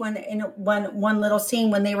this week when in one little scene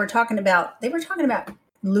when they were talking about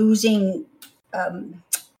losing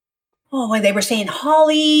when they were saying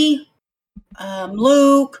Holly,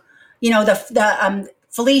 Luke, the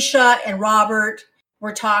Felicia and Robert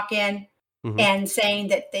were talking and saying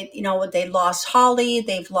that they lost Holly,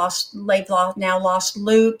 they've now lost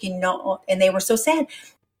Luke, and they were so sad.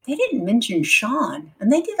 They didn't mention Sean,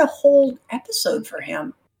 and they did a whole episode for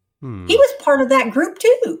him. He was part of that group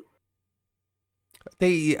too.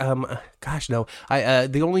 They, gosh, no.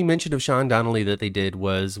 The only mention of Sean Donnelly that they did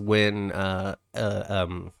was when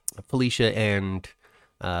Felicia and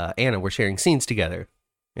Anna were sharing scenes together,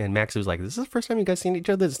 and Max was like, "This is the first time you guys seen each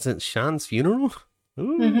other since Sean's funeral."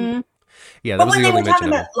 Ooh. Yeah, that was the only mention. But when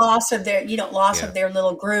they were talking about loss of their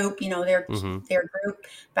little group, their group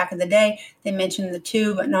back in the day, they mentioned the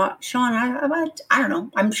two, but not Sean. I don't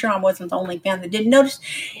know. I'm sure I wasn't the only fan that didn't notice.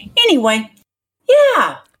 Anyway,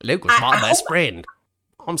 yeah. Luke was my best friend.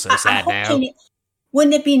 I'm so sad now.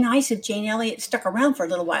 Wouldn't it be nice if Jane Elliott stuck around for a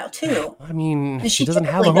little while, too? I mean, she doesn't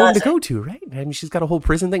have a home to go to, right? I mean, she's got a whole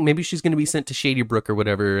prison thing. Maybe she's going to be sent to Shady Brook or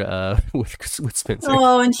whatever with Spencer.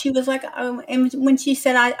 Oh, and she was like, and when she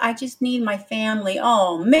said, I just need my family.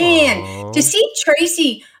 Oh, man. Aww. To see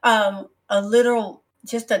Tracy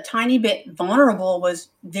just a tiny bit vulnerable was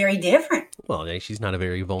very different. Well, she's not a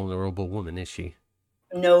very vulnerable woman, is she?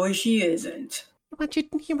 No, she isn't.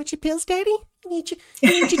 You want your pills, Daddy? You need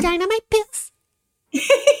your dynamite pills?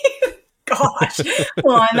 Gosh.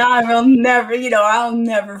 Well, I'll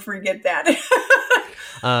never forget that.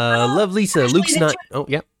 Love Lisa. Actually, Luke's not... Oh,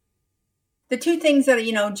 yeah. The two things that,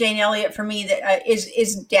 Jane Elliott for me that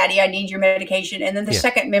is Daddy, I need your medication. And then the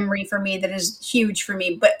second memory for me that is huge for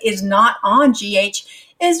me, but is not on GH,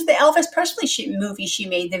 is the Elvis Presley movie she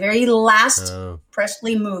made, the very last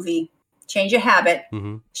Presley movie. Change of Habit.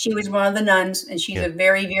 Mm-hmm. She was one of the nuns, and she's a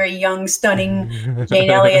very, very young, stunning Jane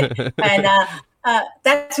Elliott. And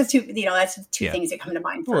that's the two. That's the two things that come to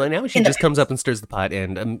mind. Well, and now she just comes up and stirs the pot,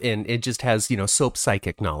 and it just has soap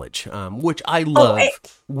psychic knowledge, which I love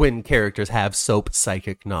when characters have soap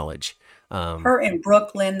psychic knowledge. Her in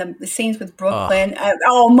Brooklyn, the scenes with Brooklyn.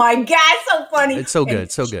 Oh my God, so funny! It's so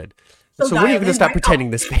good, so good. So when are you going to stop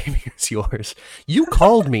pretending this baby is yours? You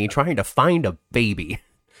called me trying to find a baby.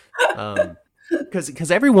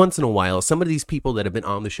 Because every once in a while, some of these people that have been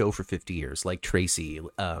on the show for 50 years, like Tracy,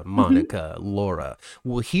 Monica, Laura,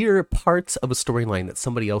 will hear parts of a storyline that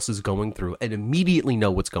somebody else is going through and immediately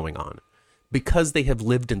know what's going on. Because they have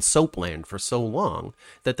lived in soapland for so long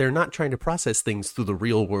that they're not trying to process things through the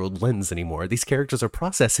real world lens anymore. These characters are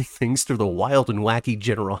processing things through the wild and wacky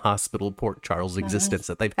General Hospital Port Charles existence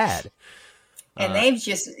that they've had. And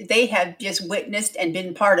they have just witnessed and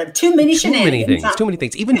been part of too many shenanigans. Too many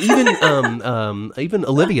things. Even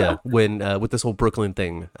Olivia, when with this whole Brooklyn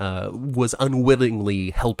thing, was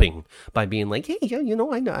unwillingly helping by being like, hey,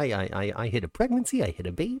 I hid a pregnancy, I hid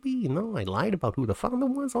a baby, I lied about who the father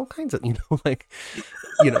was, all kinds of,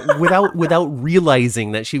 without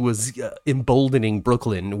realizing that she was emboldening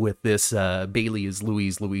Brooklyn with this Bailey is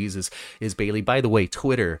Louise, Louise is Bailey. By the way,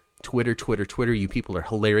 Twitter, you people are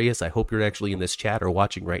hilarious. I hope you're actually in this chat or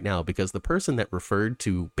watching right now, because the person that referred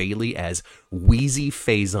to Bailey as Wheezy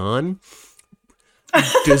Faison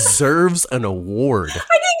deserves an award. I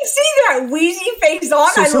didn't see that. Wheezy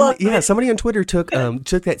Faison. Somebody on Twitter took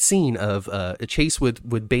that scene of a chase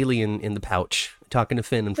with Bailey in the pouch, talking to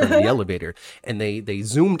Finn in front of the elevator, and they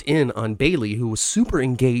zoomed in on Bailey, who was super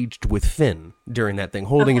engaged with Finn during that thing,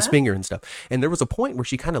 holding his finger and stuff. And there was a point where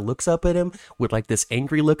she kind of looks up at him with like this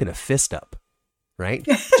angry look and a fist up, right?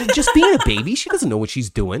 just being a baby. She doesn't know what she's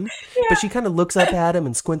doing, but she kind of looks up at him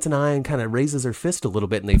and squints an eye and kind of raises her fist a little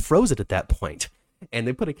bit, and they froze it at that point. And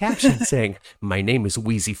they put a caption saying, "My name is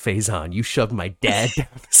Wheezy Faison. You shoved my dad down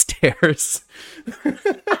the stairs."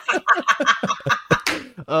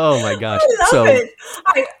 Oh my gosh. I love it.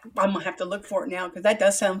 I'm going to have to look for it now, because that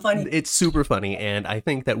does sound funny. It's super funny. And I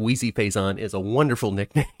think that Wheezy Faison is a wonderful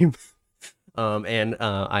nickname.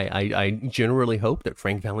 I generally hope that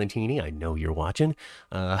Frank Valentini, I know you're watching.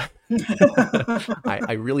 I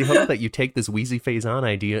really hope that you take this Wheezy Faison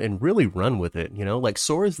idea and really run with it. You know, like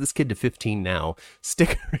Sora's this kid to 15 now.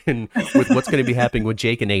 Stick her in with what's going to be happening with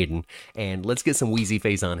Jake and Aiden, and let's get some Wheezy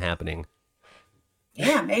Faison happening.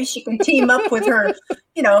 Yeah, maybe she can team up with her,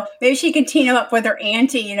 maybe she can team up with her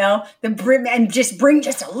auntie, and just bring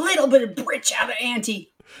just a little bit of britch out of auntie.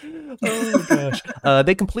 Oh gosh.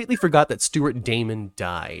 They completely forgot that Stuart Damon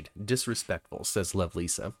died. Disrespectful, says Love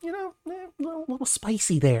Lisa. A little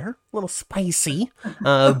spicy there. A little spicy.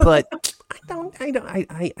 But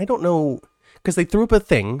I don't know, because they threw up a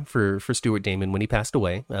thing for Stuart Damon when he passed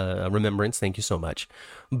away. A remembrance, thank you so much.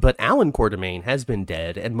 But Alan Quartermain has been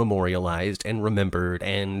dead and memorialized and remembered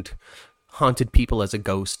and haunted people as a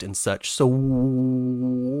ghost and such. So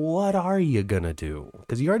what are you gonna do?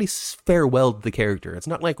 Because you already farewelled the character. It's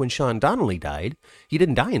not like when Sean Donnelly died. He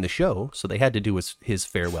didn't die in the show, so they had to do his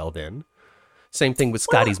farewell then. Same thing with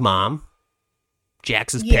Scotty's mom,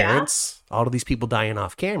 Jax's parents, all of these people dying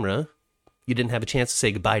off camera. You didn't have a chance to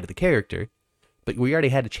say goodbye to the character, but we already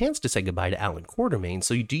had a chance to say goodbye to Alan Quartermain.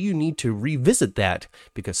 So do you need to revisit that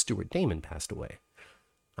because Stuart Damon passed away?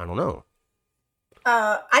 I don't know.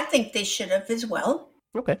 I think they should have as well.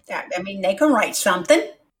 Okay. I mean, they can write something.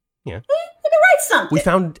 Yeah. They can write something. We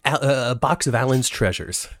found a box of Alan's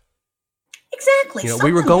treasures. Exactly.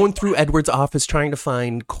 We were going through Edward's office trying to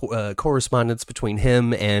find correspondence between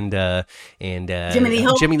him and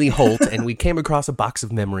Jimmy Lee Holt, and we came across a box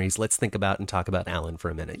of memories. Let's think about and talk about Alan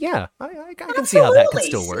for a minute. Yeah, I can see how that could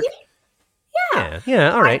still work.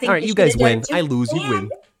 Yeah. All right. You guys win. I lose. You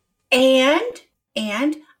win.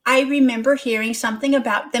 And I remember hearing something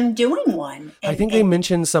about them doing one. I think they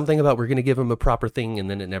mentioned something about we're going to give them a proper thing, and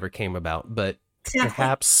then it never came about. But exactly.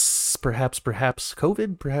 perhaps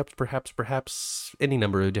COVID, perhaps any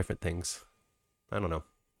number of different things. I don't know.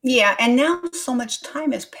 Yeah, and now so much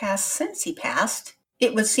time has passed since he passed,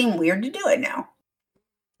 it would seem weird to do it now.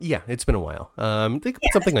 Yeah, it's been a while. They could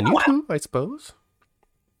put something on YouTube, I suppose.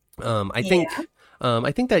 I think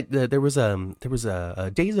that there was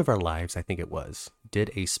a Days of Our Lives, I think it was, did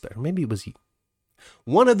a special. Maybe it was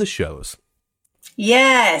one of the shows.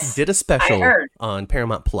 Yes, did a special on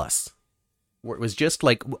Paramount Plus, where it was just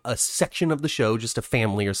like a section of the show, just a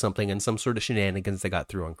family or something, and some sort of shenanigans they got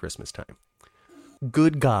through on Christmas time.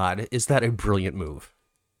 Good God, is that a brilliant move?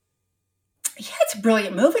 Yeah, it's a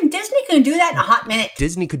brilliant move, and Disney can do that in a hot minute.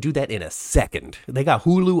 Disney could do that in a second. They got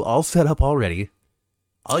Hulu all set up already.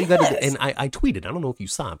 All you got to do, and I tweeted, I don't know if you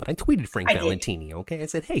saw it, but I tweeted Frank Valentini, okay? I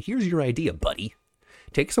said, hey, here's your idea, buddy.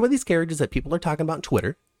 Take some of these characters that people are talking about on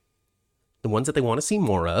Twitter, the ones that they want to see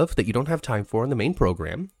more of, that you don't have time for in the main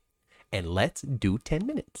program, and let's do 10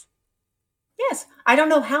 minutes. Yes. I don't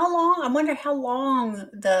know how long. I wonder how long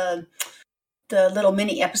the little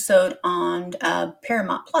mini episode on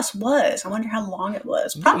Paramount Plus was. I wonder how long it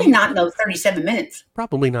was. Probably not 37 minutes.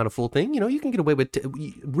 Probably not a full thing. You can get away with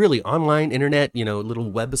really online, internet,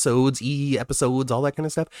 little webisodes, episodes, all that kind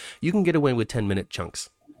of stuff. You can get away with 10-minute chunks.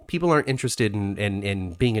 People aren't interested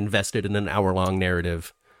in being invested in an hour-long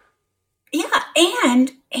narrative. Yeah,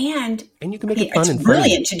 and you can make it fun and funny. It's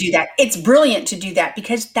brilliant to do that. It's brilliant to do that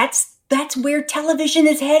because that's where television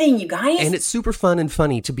is heading, you guys. And it's super fun and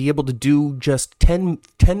funny to be able to do just 10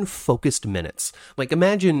 focused minutes. Like,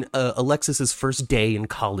 imagine Alexis's first day in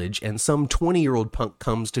college and some 20-year-old punk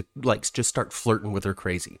comes to, just start flirting with her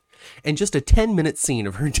crazy. And just a 10-minute scene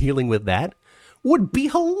of her dealing with that would be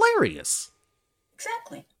hilarious.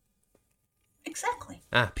 Exactly.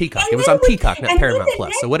 Peacock. It was on Peacock, not Paramount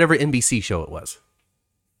Plus. So whatever NBC show it was.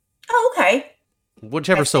 Oh, okay.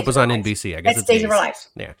 Whichever soap was on NBC, I guess. That's Days of Our Lives.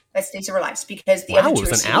 Yeah. That's Days of Our Lives because the other two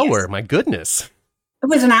it was an hour. My goodness. It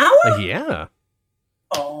was an hour? Yeah.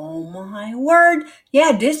 Oh my word.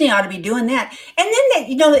 Yeah, Disney ought to be doing that. And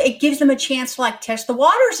then it gives them a chance to test the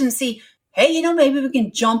waters and see, hey, maybe we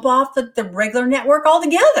can jump off the regular network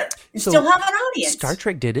altogether and still have an audience. Star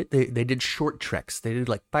Trek did it. They did short treks. They did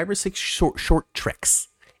 5 or 6 short treks.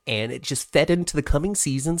 And it just fed into the coming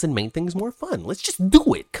seasons and made things more fun. Let's just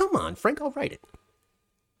do it. Come on, Frank, I'll write it.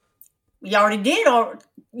 You already did, or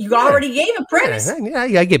you already gave a premise. Yeah,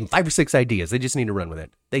 I gave them 5 or 6 ideas. They just need to run with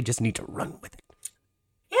it.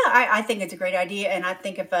 Yeah, I think it's a great idea, and I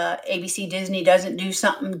think if ABC Disney doesn't do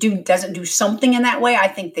something in that way, I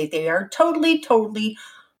think that they are totally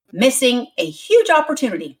missing a huge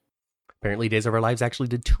opportunity. Apparently, Days of Our Lives actually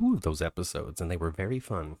did 2 of those episodes, and they were very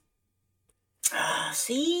fun.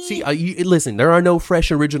 See, listen, there are no fresh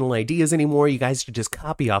original ideas anymore. You guys should just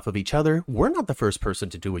copy off of each other. We're not the first person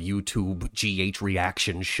to do a YouTube GH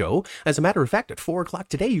reaction show. As a matter of fact, at 4:00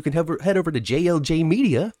 today, you can head over to JLJ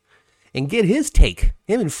Media and get his take.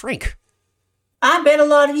 Him and Frank. I bet a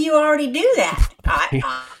lot of you already do that.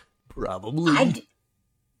 Probably.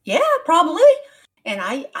 Yeah, probably.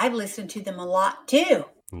 And I've listened to them a lot too.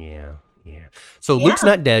 Yeah. So Luke's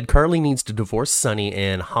not dead. Carly needs to divorce Sonny,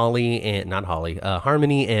 and Harmony and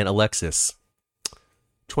Alexis.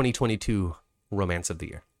 2022 romance of the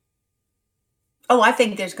year. Oh, I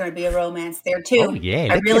think there's going to be a romance there too. Oh yeah,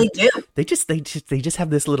 I really do. They just have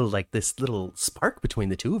this little spark between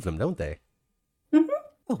the two of them, don't they? Mm-hmm.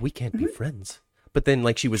 Oh, we can't be friends. But then,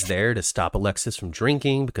 like, she was there to stop Alexis from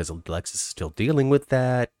drinking because Alexis is still dealing with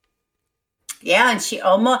that. Yeah, and she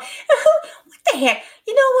almost. What the heck?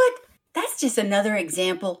 You know what? That's just another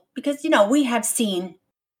example because we have seen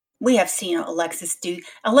Alexis do.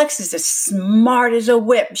 Alexis is smart as a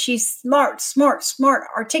whip. She's smart,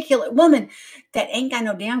 articulate woman that ain't got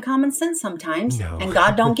no damn common sense sometimes. No. And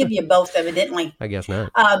God don't give you both, evidently. I guess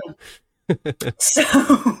not. Who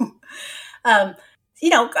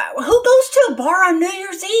goes to a bar on New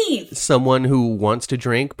Year's Eve? Someone who wants to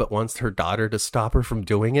drink but wants her daughter to stop her from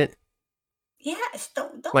doing it. Yes,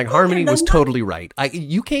 don't like Harmony was totally right.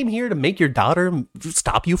 You came here to make your daughter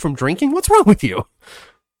stop you from drinking? What's wrong with you?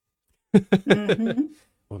 Mm-hmm.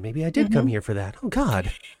 Well, maybe I did come here for that. Oh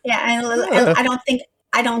God. Yeah,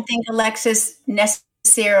 I don't think Alexis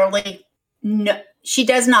necessarily. No, she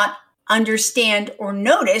does not understand or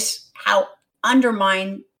notice how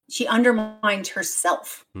she undermines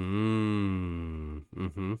herself.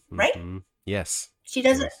 Mm-hmm. Right? Mm-hmm. Yes. She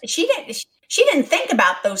doesn't. Yes. She didn't think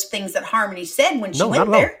about those things that Harmony said when she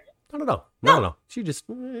went there. Not at all. No. She just.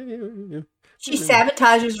 She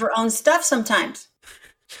sabotages her own stuff sometimes.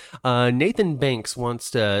 Nathan Banks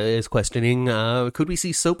is questioning, could we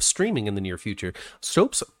see soaps streaming in the near future?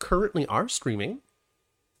 Soaps currently are streaming,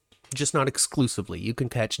 just not exclusively. You can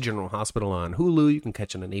catch General Hospital on Hulu. You can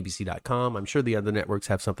catch it on ABC.com. I'm sure the other networks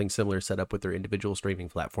have something similar set up with their individual streaming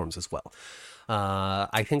platforms as well.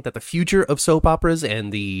 I think that the future of soap operas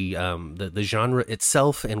and the genre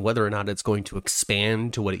itself and whether or not it's going to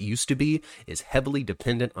expand to what it used to be is heavily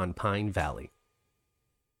dependent on Pine Valley.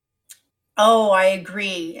 Oh, I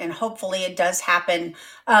agree, and hopefully it does happen.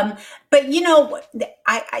 But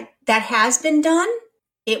I that has been done.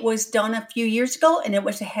 It was done a few years ago, and it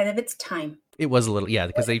was ahead of its time. It was a little,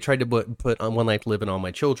 because they tried to put on One Life to Live and All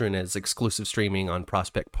My Children as exclusive streaming on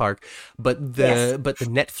Prospect Park, but the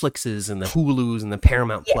Netflixes and the Hulus and the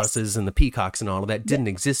Paramount Pluses and the Peacocks and all of that didn't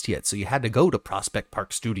exist yet, so you had to go to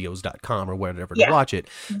prospectparkstudios.com or whatever to watch it.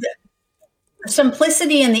 The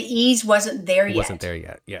simplicity and the ease wasn't there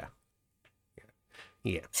yet. Yeah.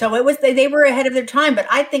 So it was they were ahead of their time, but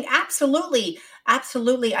I think absolutely, I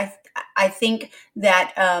think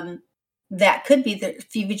that that could be the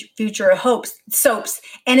future of soaps.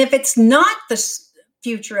 And if it's not the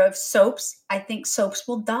future of soaps, I think soaps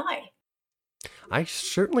will die. I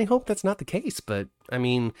certainly hope that's not the case, but I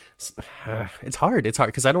mean, it's hard. It's hard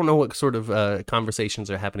because I don't know what sort of conversations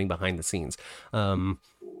are happening behind the scenes.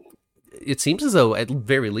 It seems as though, at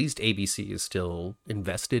very least, ABC is still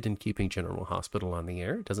invested in keeping General Hospital on the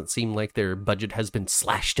air. It doesn't seem like their budget has been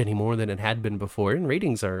slashed any more than it had been before, and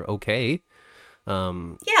ratings are okay.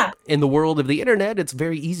 In the world of the internet, it's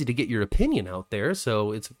very easy to get your opinion out there,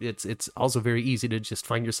 so it's also very easy to just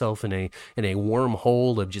find yourself in a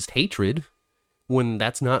wormhole of just hatred when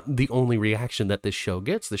that's not the only reaction that this show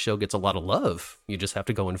gets. The show gets a lot of love. You just have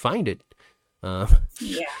to go and find it.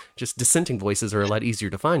 Just dissenting voices are a lot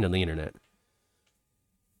easier to find on the internet.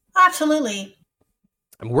 Absolutely.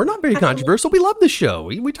 I mean, we're not very controversial. We love the show.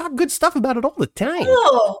 We talk good stuff about it all the time.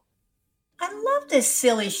 Oh, I love this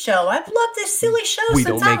silly show. I've loved this silly show we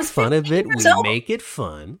since don't I make was fun of it. We old. make it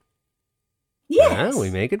fun. Yes. Yeah,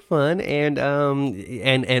 we make it fun, and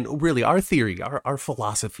really our theory, our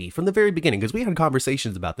philosophy from the very beginning, because we had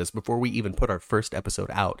conversations about this before we even put our first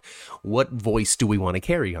episode out. What voice do we want to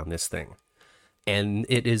carry on this thing? And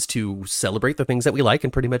it is to celebrate the things that we like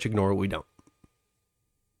and pretty much ignore what we don't.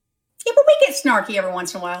 Yeah, but we get snarky every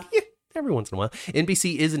once in a while. Yeah, every once in a while.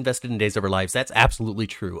 NBC is invested in Days of Our Lives. That's absolutely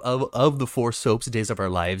true. Of the four soaps, Days of Our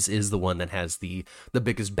Lives is the one that has the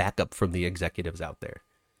biggest backup from the executives out there.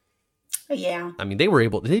 Yeah. I mean, they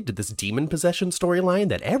did this demon possession storyline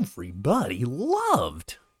that everybody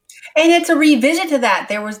loved. And it's a revisit to that.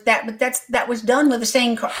 There was that, but that was done with the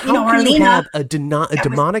same, How can you have a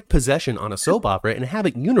demonic possession on a soap opera and have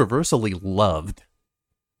it universally loved?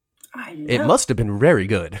 I know. It must have been very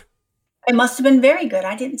good. It must have been very good.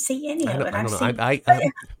 I didn't see any of it. I don't know.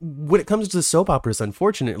 When it comes to soap operas,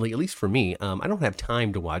 unfortunately, at least for me, I don't have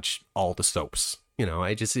time to watch all the soaps.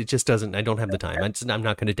 it just doesn't. I don't have the time. I'm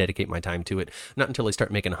not going to dedicate my time to it. Not until I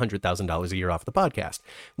start making $100,000 a year off the podcast,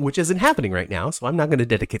 which isn't happening right now. So I'm not going to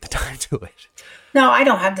dedicate the time to it. No, I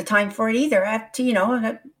don't have the time for it either. I have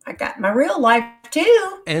to, I got my real life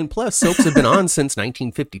too. And plus, soaps have been on since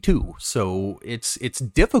 1952, so it's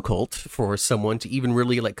difficult for someone to even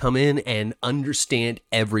really like come in and understand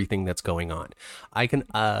everything that's going on. I can.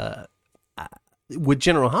 With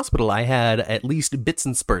General Hospital, I had at least bits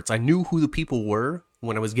and spurts. I knew who the people were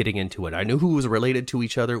when I was getting into it. I knew who was related to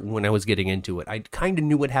each other when I was getting into it. I kind of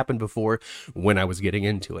knew what happened before when I was getting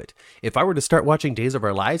into it. If I were to start watching Days of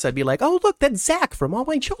Our Lives, I'd be like, oh, look, that's Zach from All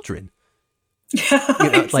My Children.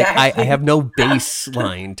 Exactly. Like I have no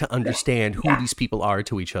baseline to understand who these people are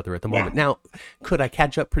to each other at the moment. Now, could I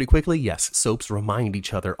catch up pretty quickly? Yes. Soaps remind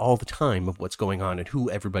each other all the time of what's going on and who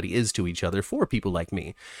everybody is to each other for people like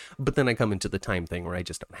me. But then I come into the time thing where I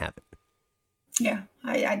just don't have it. Yeah.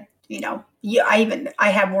 I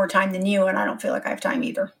have more time than you, and I don't feel like I have time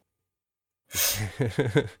either.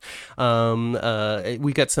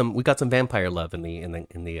 We got some vampire love in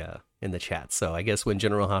the chat. So I guess when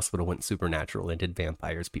General Hospital went supernatural and did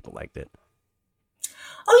vampires, people liked it.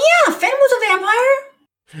 Oh yeah, Finn was a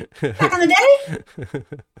vampire back in the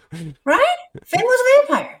day, right? Finn was a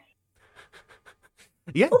vampire.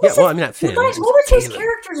 Yeah. Well, I mean, not Finn. What was his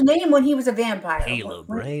character's name when he was a vampire? Caleb,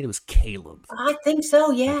 right? It was Caleb. I think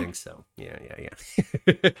so. Yeah. I think so. Yeah.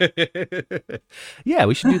 Yeah,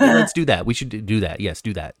 we should do that. Let's do that. We should do that. Yes,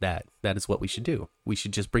 do that. That is what we should do. We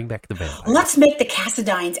should just bring back the vampires. Let's make the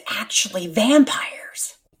Cassadines actually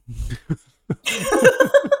vampires.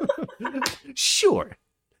 Sure.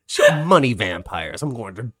 Money vampires. I'm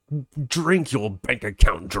going to drink your bank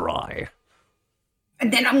account dry.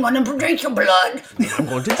 And then I'm going to drink your blood. I'm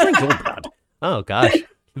going to drink your blood. Oh, gosh.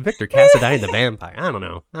 Victor Cassadine the vampire. I don't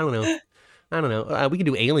know. We can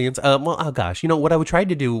do aliens. What I would try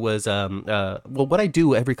to do was, what I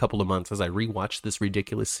do every couple of months is I rewatch this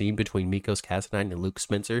ridiculous scene between Mikos Cassadine and Luke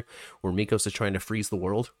Spencer, where Mikos is trying to freeze the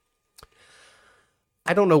world.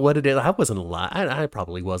 I don't know what it is. I wasn't alive. I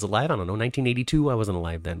probably was alive. I don't know. 1982. I wasn't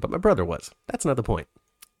alive then, but my brother was. That's not the point.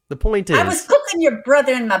 The point is, I was cooking your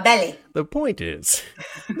brother in my belly. The point is,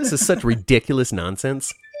 this is such ridiculous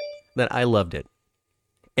nonsense that I loved it.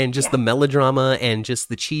 And just the melodrama and just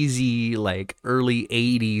the cheesy, like, early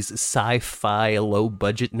 80s sci-fi low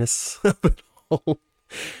budgetness of it all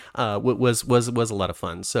was a lot of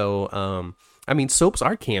fun. So, soaps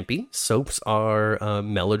are campy, soaps are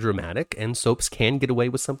melodramatic, and soaps can get away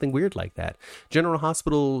with something weird like that. General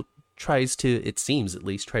Hospital tries to, it seems at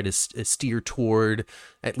least, try to steer toward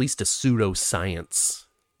at least a pseudoscience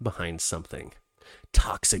behind something.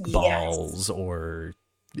 Toxic balls or,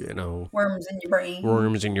 worms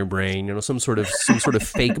in your brain, some sort of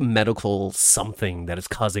fake medical something that is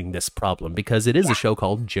causing this problem, because it is a show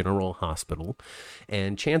called General Hospital,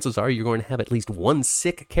 and chances are you're going to have at least one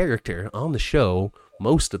sick character on the show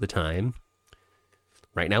most of the time.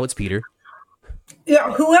 Right now it's Peter.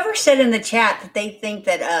 Yeah, whoever said in the chat that they think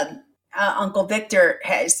that Uncle Victor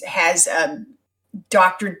has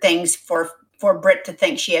doctored things for Britt to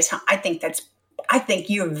think she has. I think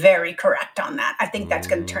you're very correct on that. I think that's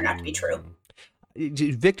going to turn out to be true.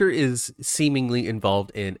 Victor is seemingly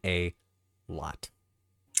involved in a lot.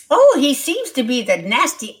 Oh, he seems to be the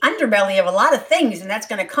nasty underbelly of a lot of things, and that's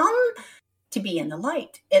going to come to be in the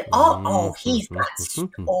light. He's got.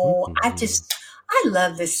 I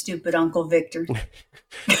love this stupid Uncle Victor.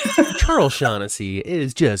 Charles Shaughnessy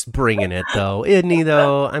is just bringing it, though, isn't he,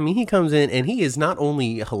 though? I mean, he comes in, and he is not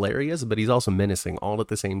only hilarious, but he's also menacing all at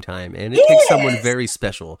the same time. And it takes someone very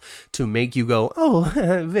special to make you go, oh,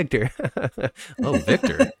 Victor. Oh,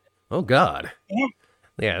 Victor. Oh, God.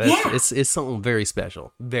 Yeah, it's something very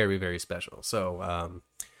special. Very, very special. So,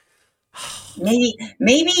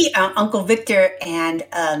 Maybe Uncle Victor and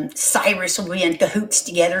Cyrus will be in cahoots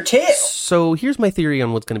together too. So here's my theory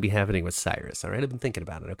on what's going to be happening with Cyrus. All right, I've been thinking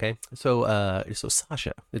about it. Okay, so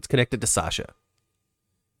Sasha, it's connected to Sasha.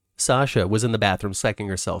 Sasha was in the bathroom psyching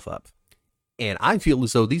herself up, and I feel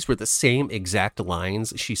as though these were the same exact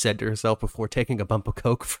lines she said to herself before taking a bump of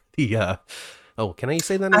coke for the. Oh, can I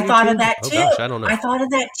say that? I thought of that too. Oh, gosh, I don't know. I thought of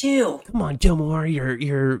that too. Come on, Gilmore,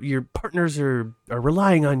 your partners are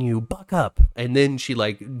relying on you. Buck up. And then she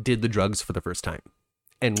did the drugs for the first time,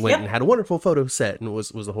 and went and had a wonderful photo set, and was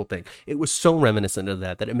the whole thing. It was so reminiscent of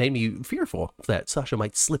that it made me fearful that Sasha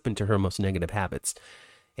might slip into her most negative habits.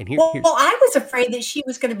 And well, I was afraid that she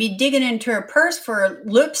was going to be digging into her purse for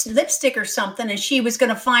lipstick or something, and she was going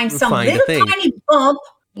to find some little tiny bump.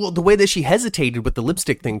 Well, the way that she hesitated with the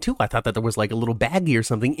lipstick thing, too, I thought that there was a little baggie or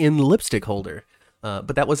something in the lipstick holder.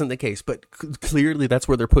 But that wasn't the case. But clearly that's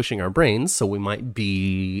where they're pushing our brains. So we might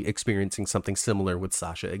be experiencing something similar with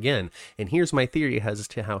Sasha again. And here's my theory as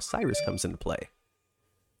to how Cyrus comes into play.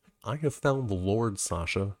 I have found the Lord,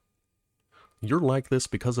 Sasha. You're like this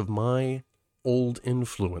because of my old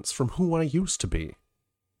influence from who I used to be.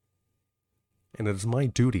 And it is my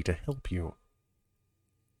duty to help you.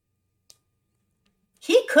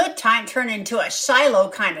 He could turn into a Shiloh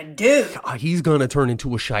kind of dude. He's going to turn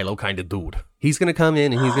into a Shiloh kind of dude. He's going to come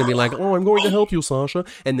in and he's going to be like, oh, I'm going to help you, Sasha.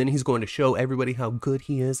 And then he's going to show everybody how good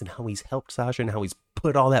he is and how he's helped Sasha and how he's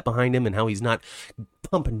put all that behind him and how he's not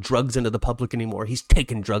pumping drugs into the public anymore. He's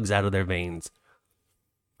taking drugs out of their veins.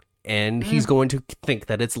 And he's going to think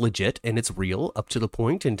that it's legit and it's real up to the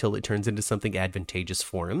point until it turns into something advantageous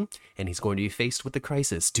for him. And he's going to be faced with the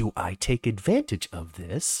crisis. Do I take advantage of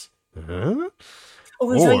this? So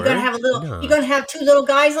you're gonna have you're gonna have two little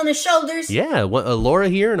guys on his shoulders. Yeah, Laura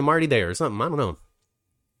here and a Marty there or something. I don't know.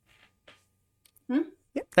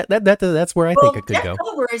 Yeah, that's where I think it could Jeff go.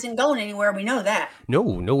 Kober isn't going anywhere. We know that.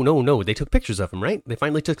 No. They took pictures of him, right? They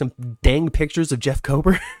finally took some dang pictures of Jeff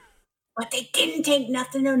Kober. But they didn't take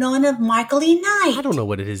none of Michael E. Knight. I don't know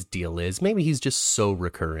what his deal is. Maybe he's just so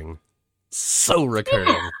recurring.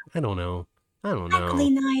 Yeah. I don't know. Michael E.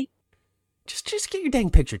 Knight. Just get your dang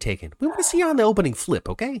picture taken. We want to see you on the opening flip,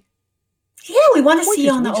 okay? Yeah, we want to see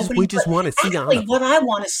you on the opening. We just want to see you on the... what I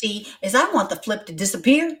want to see is I want the flip to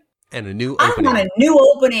disappear. And a new opening. I want a new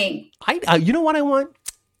opening. You know what I want?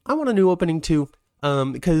 I want a new opening too.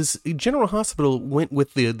 Because General Hospital went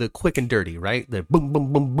with the quick and dirty, right? The boom,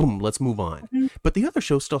 boom, boom, boom, let's move on. Mm-hmm. But the other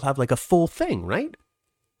shows still have like a full thing, right?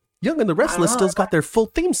 Young and the Restless still's got their full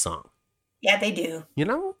theme song. Yeah, they do. You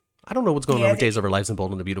know? I don't know what's going on with Days of Our Lives and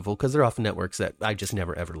Bold and the Beautiful because they're off networks that I just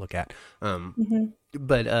never ever look at.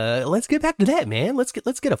 But let's get back to that, man. Let's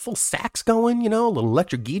get a full sax going, you know, a little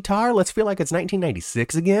electric guitar. Let's feel like it's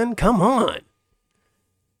 1996 again. Come on.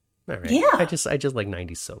 All right. Yeah. I just like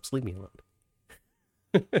 90s soaps. Leave me alone.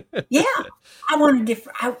 Yeah. I want a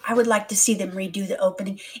different. I would like to see them redo the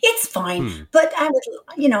opening. It's fine, but I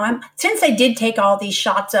would, since they did take all these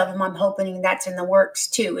shots of them, I'm hoping that's in the works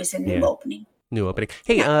too. Is a new opening. New opening.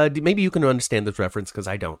 Hey, maybe you can understand this reference because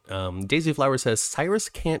I don't. Daisy Flower says Cyrus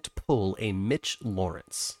can't pull a Mitch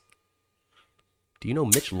Lawrence. Do you know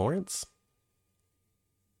Mitch Lawrence?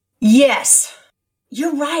 Yes,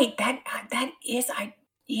 you're right. That is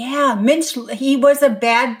Mitch. He was a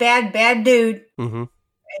bad dude, and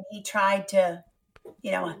he tried to,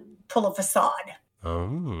 pull a facade.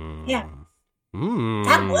 Oh, yeah.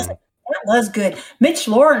 That was good. Mitch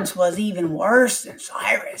Lawrence was even worse than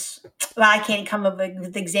Cyrus. But I can't come up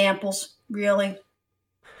with examples, really.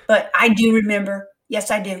 But I do remember.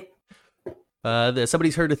 Yes, I do.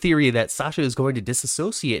 Somebody's heard a theory that Sasha is going to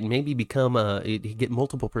disassociate and maybe become get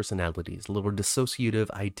multiple personalities, a little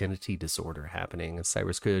dissociative identity disorder happening, and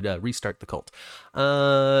Cyrus could restart the cult.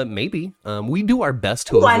 Maybe. We do our best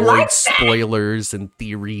to avoid spoilers and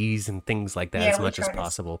theories and things like that as much as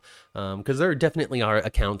possible, because there definitely are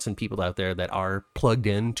accounts and people out there that are plugged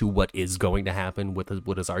into what is going to happen with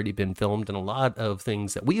what has already been filmed, and a lot of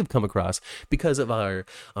things that we have come across because of our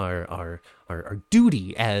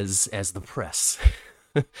duty as the press.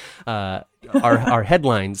 Our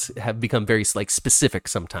headlines have become very specific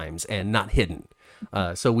sometimes and not hidden.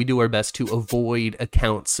 So we do our best to avoid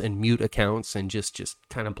accounts and mute accounts and just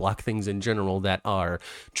kind of block things in general that are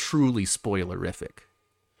truly spoilerific.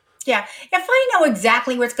 Yeah, if I know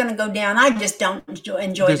exactly what's going to go down, I just don't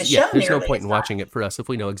enjoy the show. There's no point in watching it for us if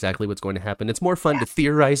we know exactly what's going to happen. It's more fun to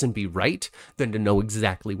theorize and be right than to know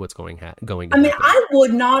exactly what's going to happen. I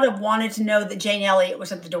would not have wanted to know that Jane Elliott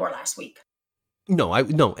was at the door last week. No,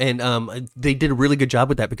 and they did a really good job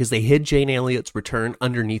with that because they hid Jane Elliott's return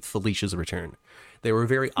underneath Felicia's return. They were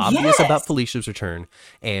very obvious about Felicia's return,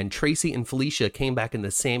 and Tracy and Felicia came back in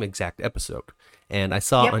the same exact episode. And I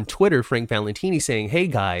saw on Twitter Frank Valentini saying, "Hey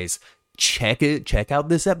guys, check out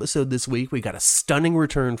this episode this week. We got a stunning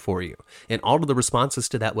return for you." And all of the responses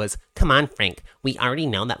to that was, "Come on, Frank, we already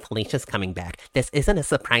know that Felicia's coming back. This isn't a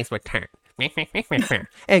surprise return."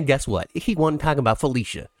 And guess what? He wanted to talk about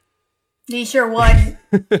Felicia. He sure was.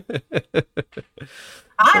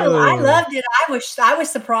 I loved it. I was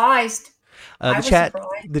surprised.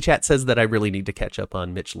 The chat says that I really need to catch up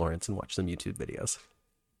on Mitch Lawrence and watch some YouTube videos.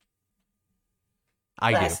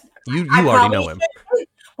 I do. You already know him.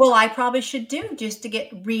 Well, I probably should do just to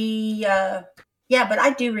get but I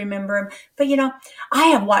do remember him. But I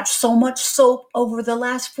have watched so much soap over the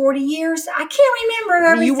last 40 years. I can't remember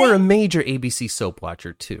everything. You were a major ABC soap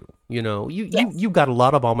watcher too. You got a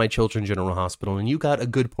lot of All My Children, General Hospital, and you got a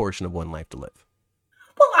good portion of One Life to Live.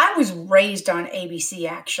 Well, I I was raised on ABC,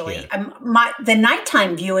 actually. Yeah. The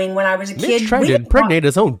nighttime viewing when I was a kid. Mitch tried to impregnate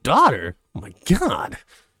his own daughter. Oh, my God.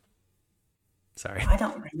 Sorry. I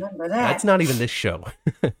don't remember that. That's not even this show.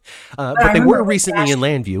 But they were recently in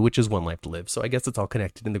Landview, which is One Life to Live. So I guess it's all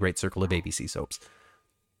connected in the great circle of ABC soaps.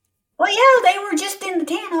 Well, yeah, they were just in the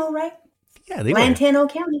Tano, right? Yeah, they Lantano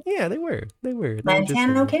County. Yeah, they were.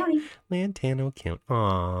 Lantano County. Lantano County.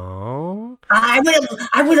 Aww.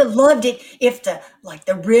 I would have loved it if the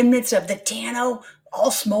remnants of the Tano all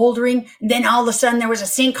smoldering, and then all of a sudden there was a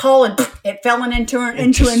sinkhole and it fell into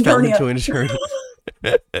Invernia.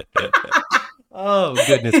 Oh,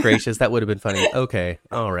 goodness gracious. That would have been funny. Okay.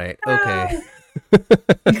 All right. Okay.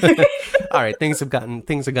 All right. Things have gotten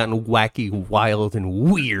wacky, wild,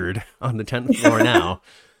 and weird on the 10th floor now.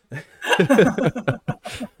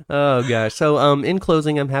 Oh, gosh. So, in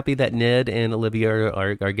closing, I'm happy that Ned and Olivia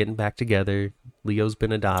are getting back together. Leo's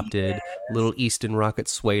been adopted. Yes. Little Easton Rocket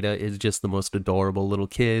Sueda is just the most adorable little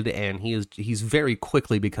kid, and he's very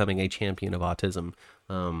quickly becoming a champion of autism.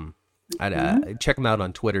 I'd check him out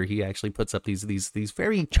on Twitter. He actually puts up these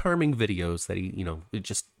very charming videos that it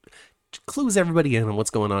just clues everybody in on what's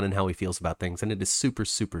going on and how he feels about things, and it is super,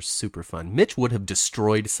 super, super fun. Mitch would have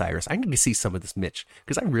destroyed Cyrus. I need to see some of this Mitch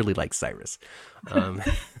because I really like Cyrus. I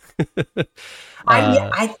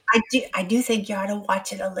do think you ought to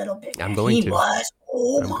watch it a little bit. I'm going to.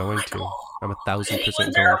 I'm going to. I'm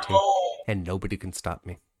 1,000% going to, and nobody can stop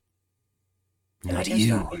me. Not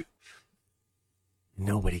you.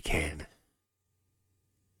 Nobody can.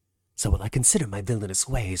 So will I consider my villainous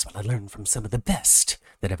ways while I learn from some of the best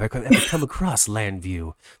that have ever come across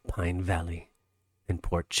Landview, Pine Valley, and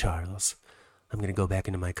Port Charles. I'm going to go back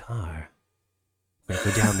into my car. I'm going to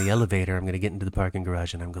go down the elevator. I'm going to get into the parking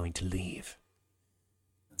garage, and I'm going to leave.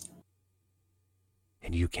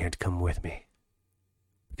 And you can't come with me.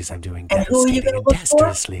 Because I'm doing devastating and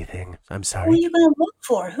dastardly thing. I'm sorry. Who are you going to look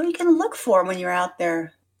for? Who are you going to look for when you're out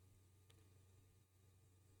there?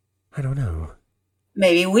 I don't know.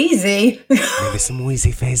 Maybe Wheezy. Maybe some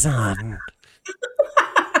Wheezy Faison.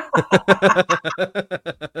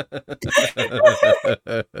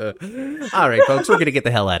 All right, folks, we're going to get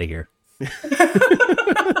the hell out of here.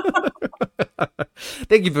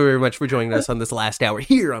 Thank you very much for joining us on this last hour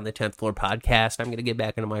here on the 10th Floor Podcast. I'm going to get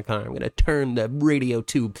back into my car. I'm going to turn the radio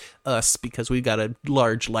to us because we've got a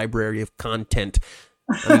large library of content.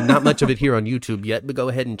 I mean, not much of it here on YouTube yet, but go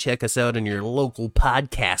ahead and check us out on your local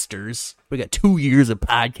podcasters. We got 2 years of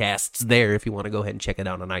podcasts there if you want to go ahead and check it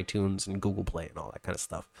out on iTunes and Google Play and all that kind of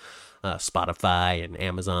stuff. Spotify and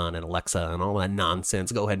Amazon and Alexa and all that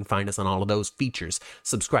nonsense. Go ahead and find us on all of those features.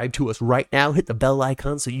 Subscribe to us right now. Hit the bell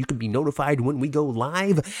icon so you can be notified when we go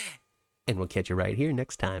live. And we'll catch you right here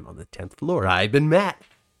next time on the 10th Floor. I've been Matt.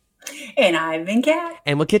 And I've been Kat.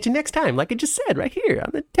 And we'll catch you next time, like I just said, right here on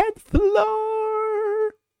the 10th Floor.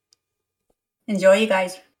 Enjoy, you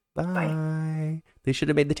guys. Bye. They should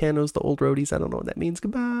have made the Tanos the old roadies. I don't know what that means.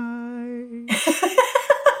 Goodbye.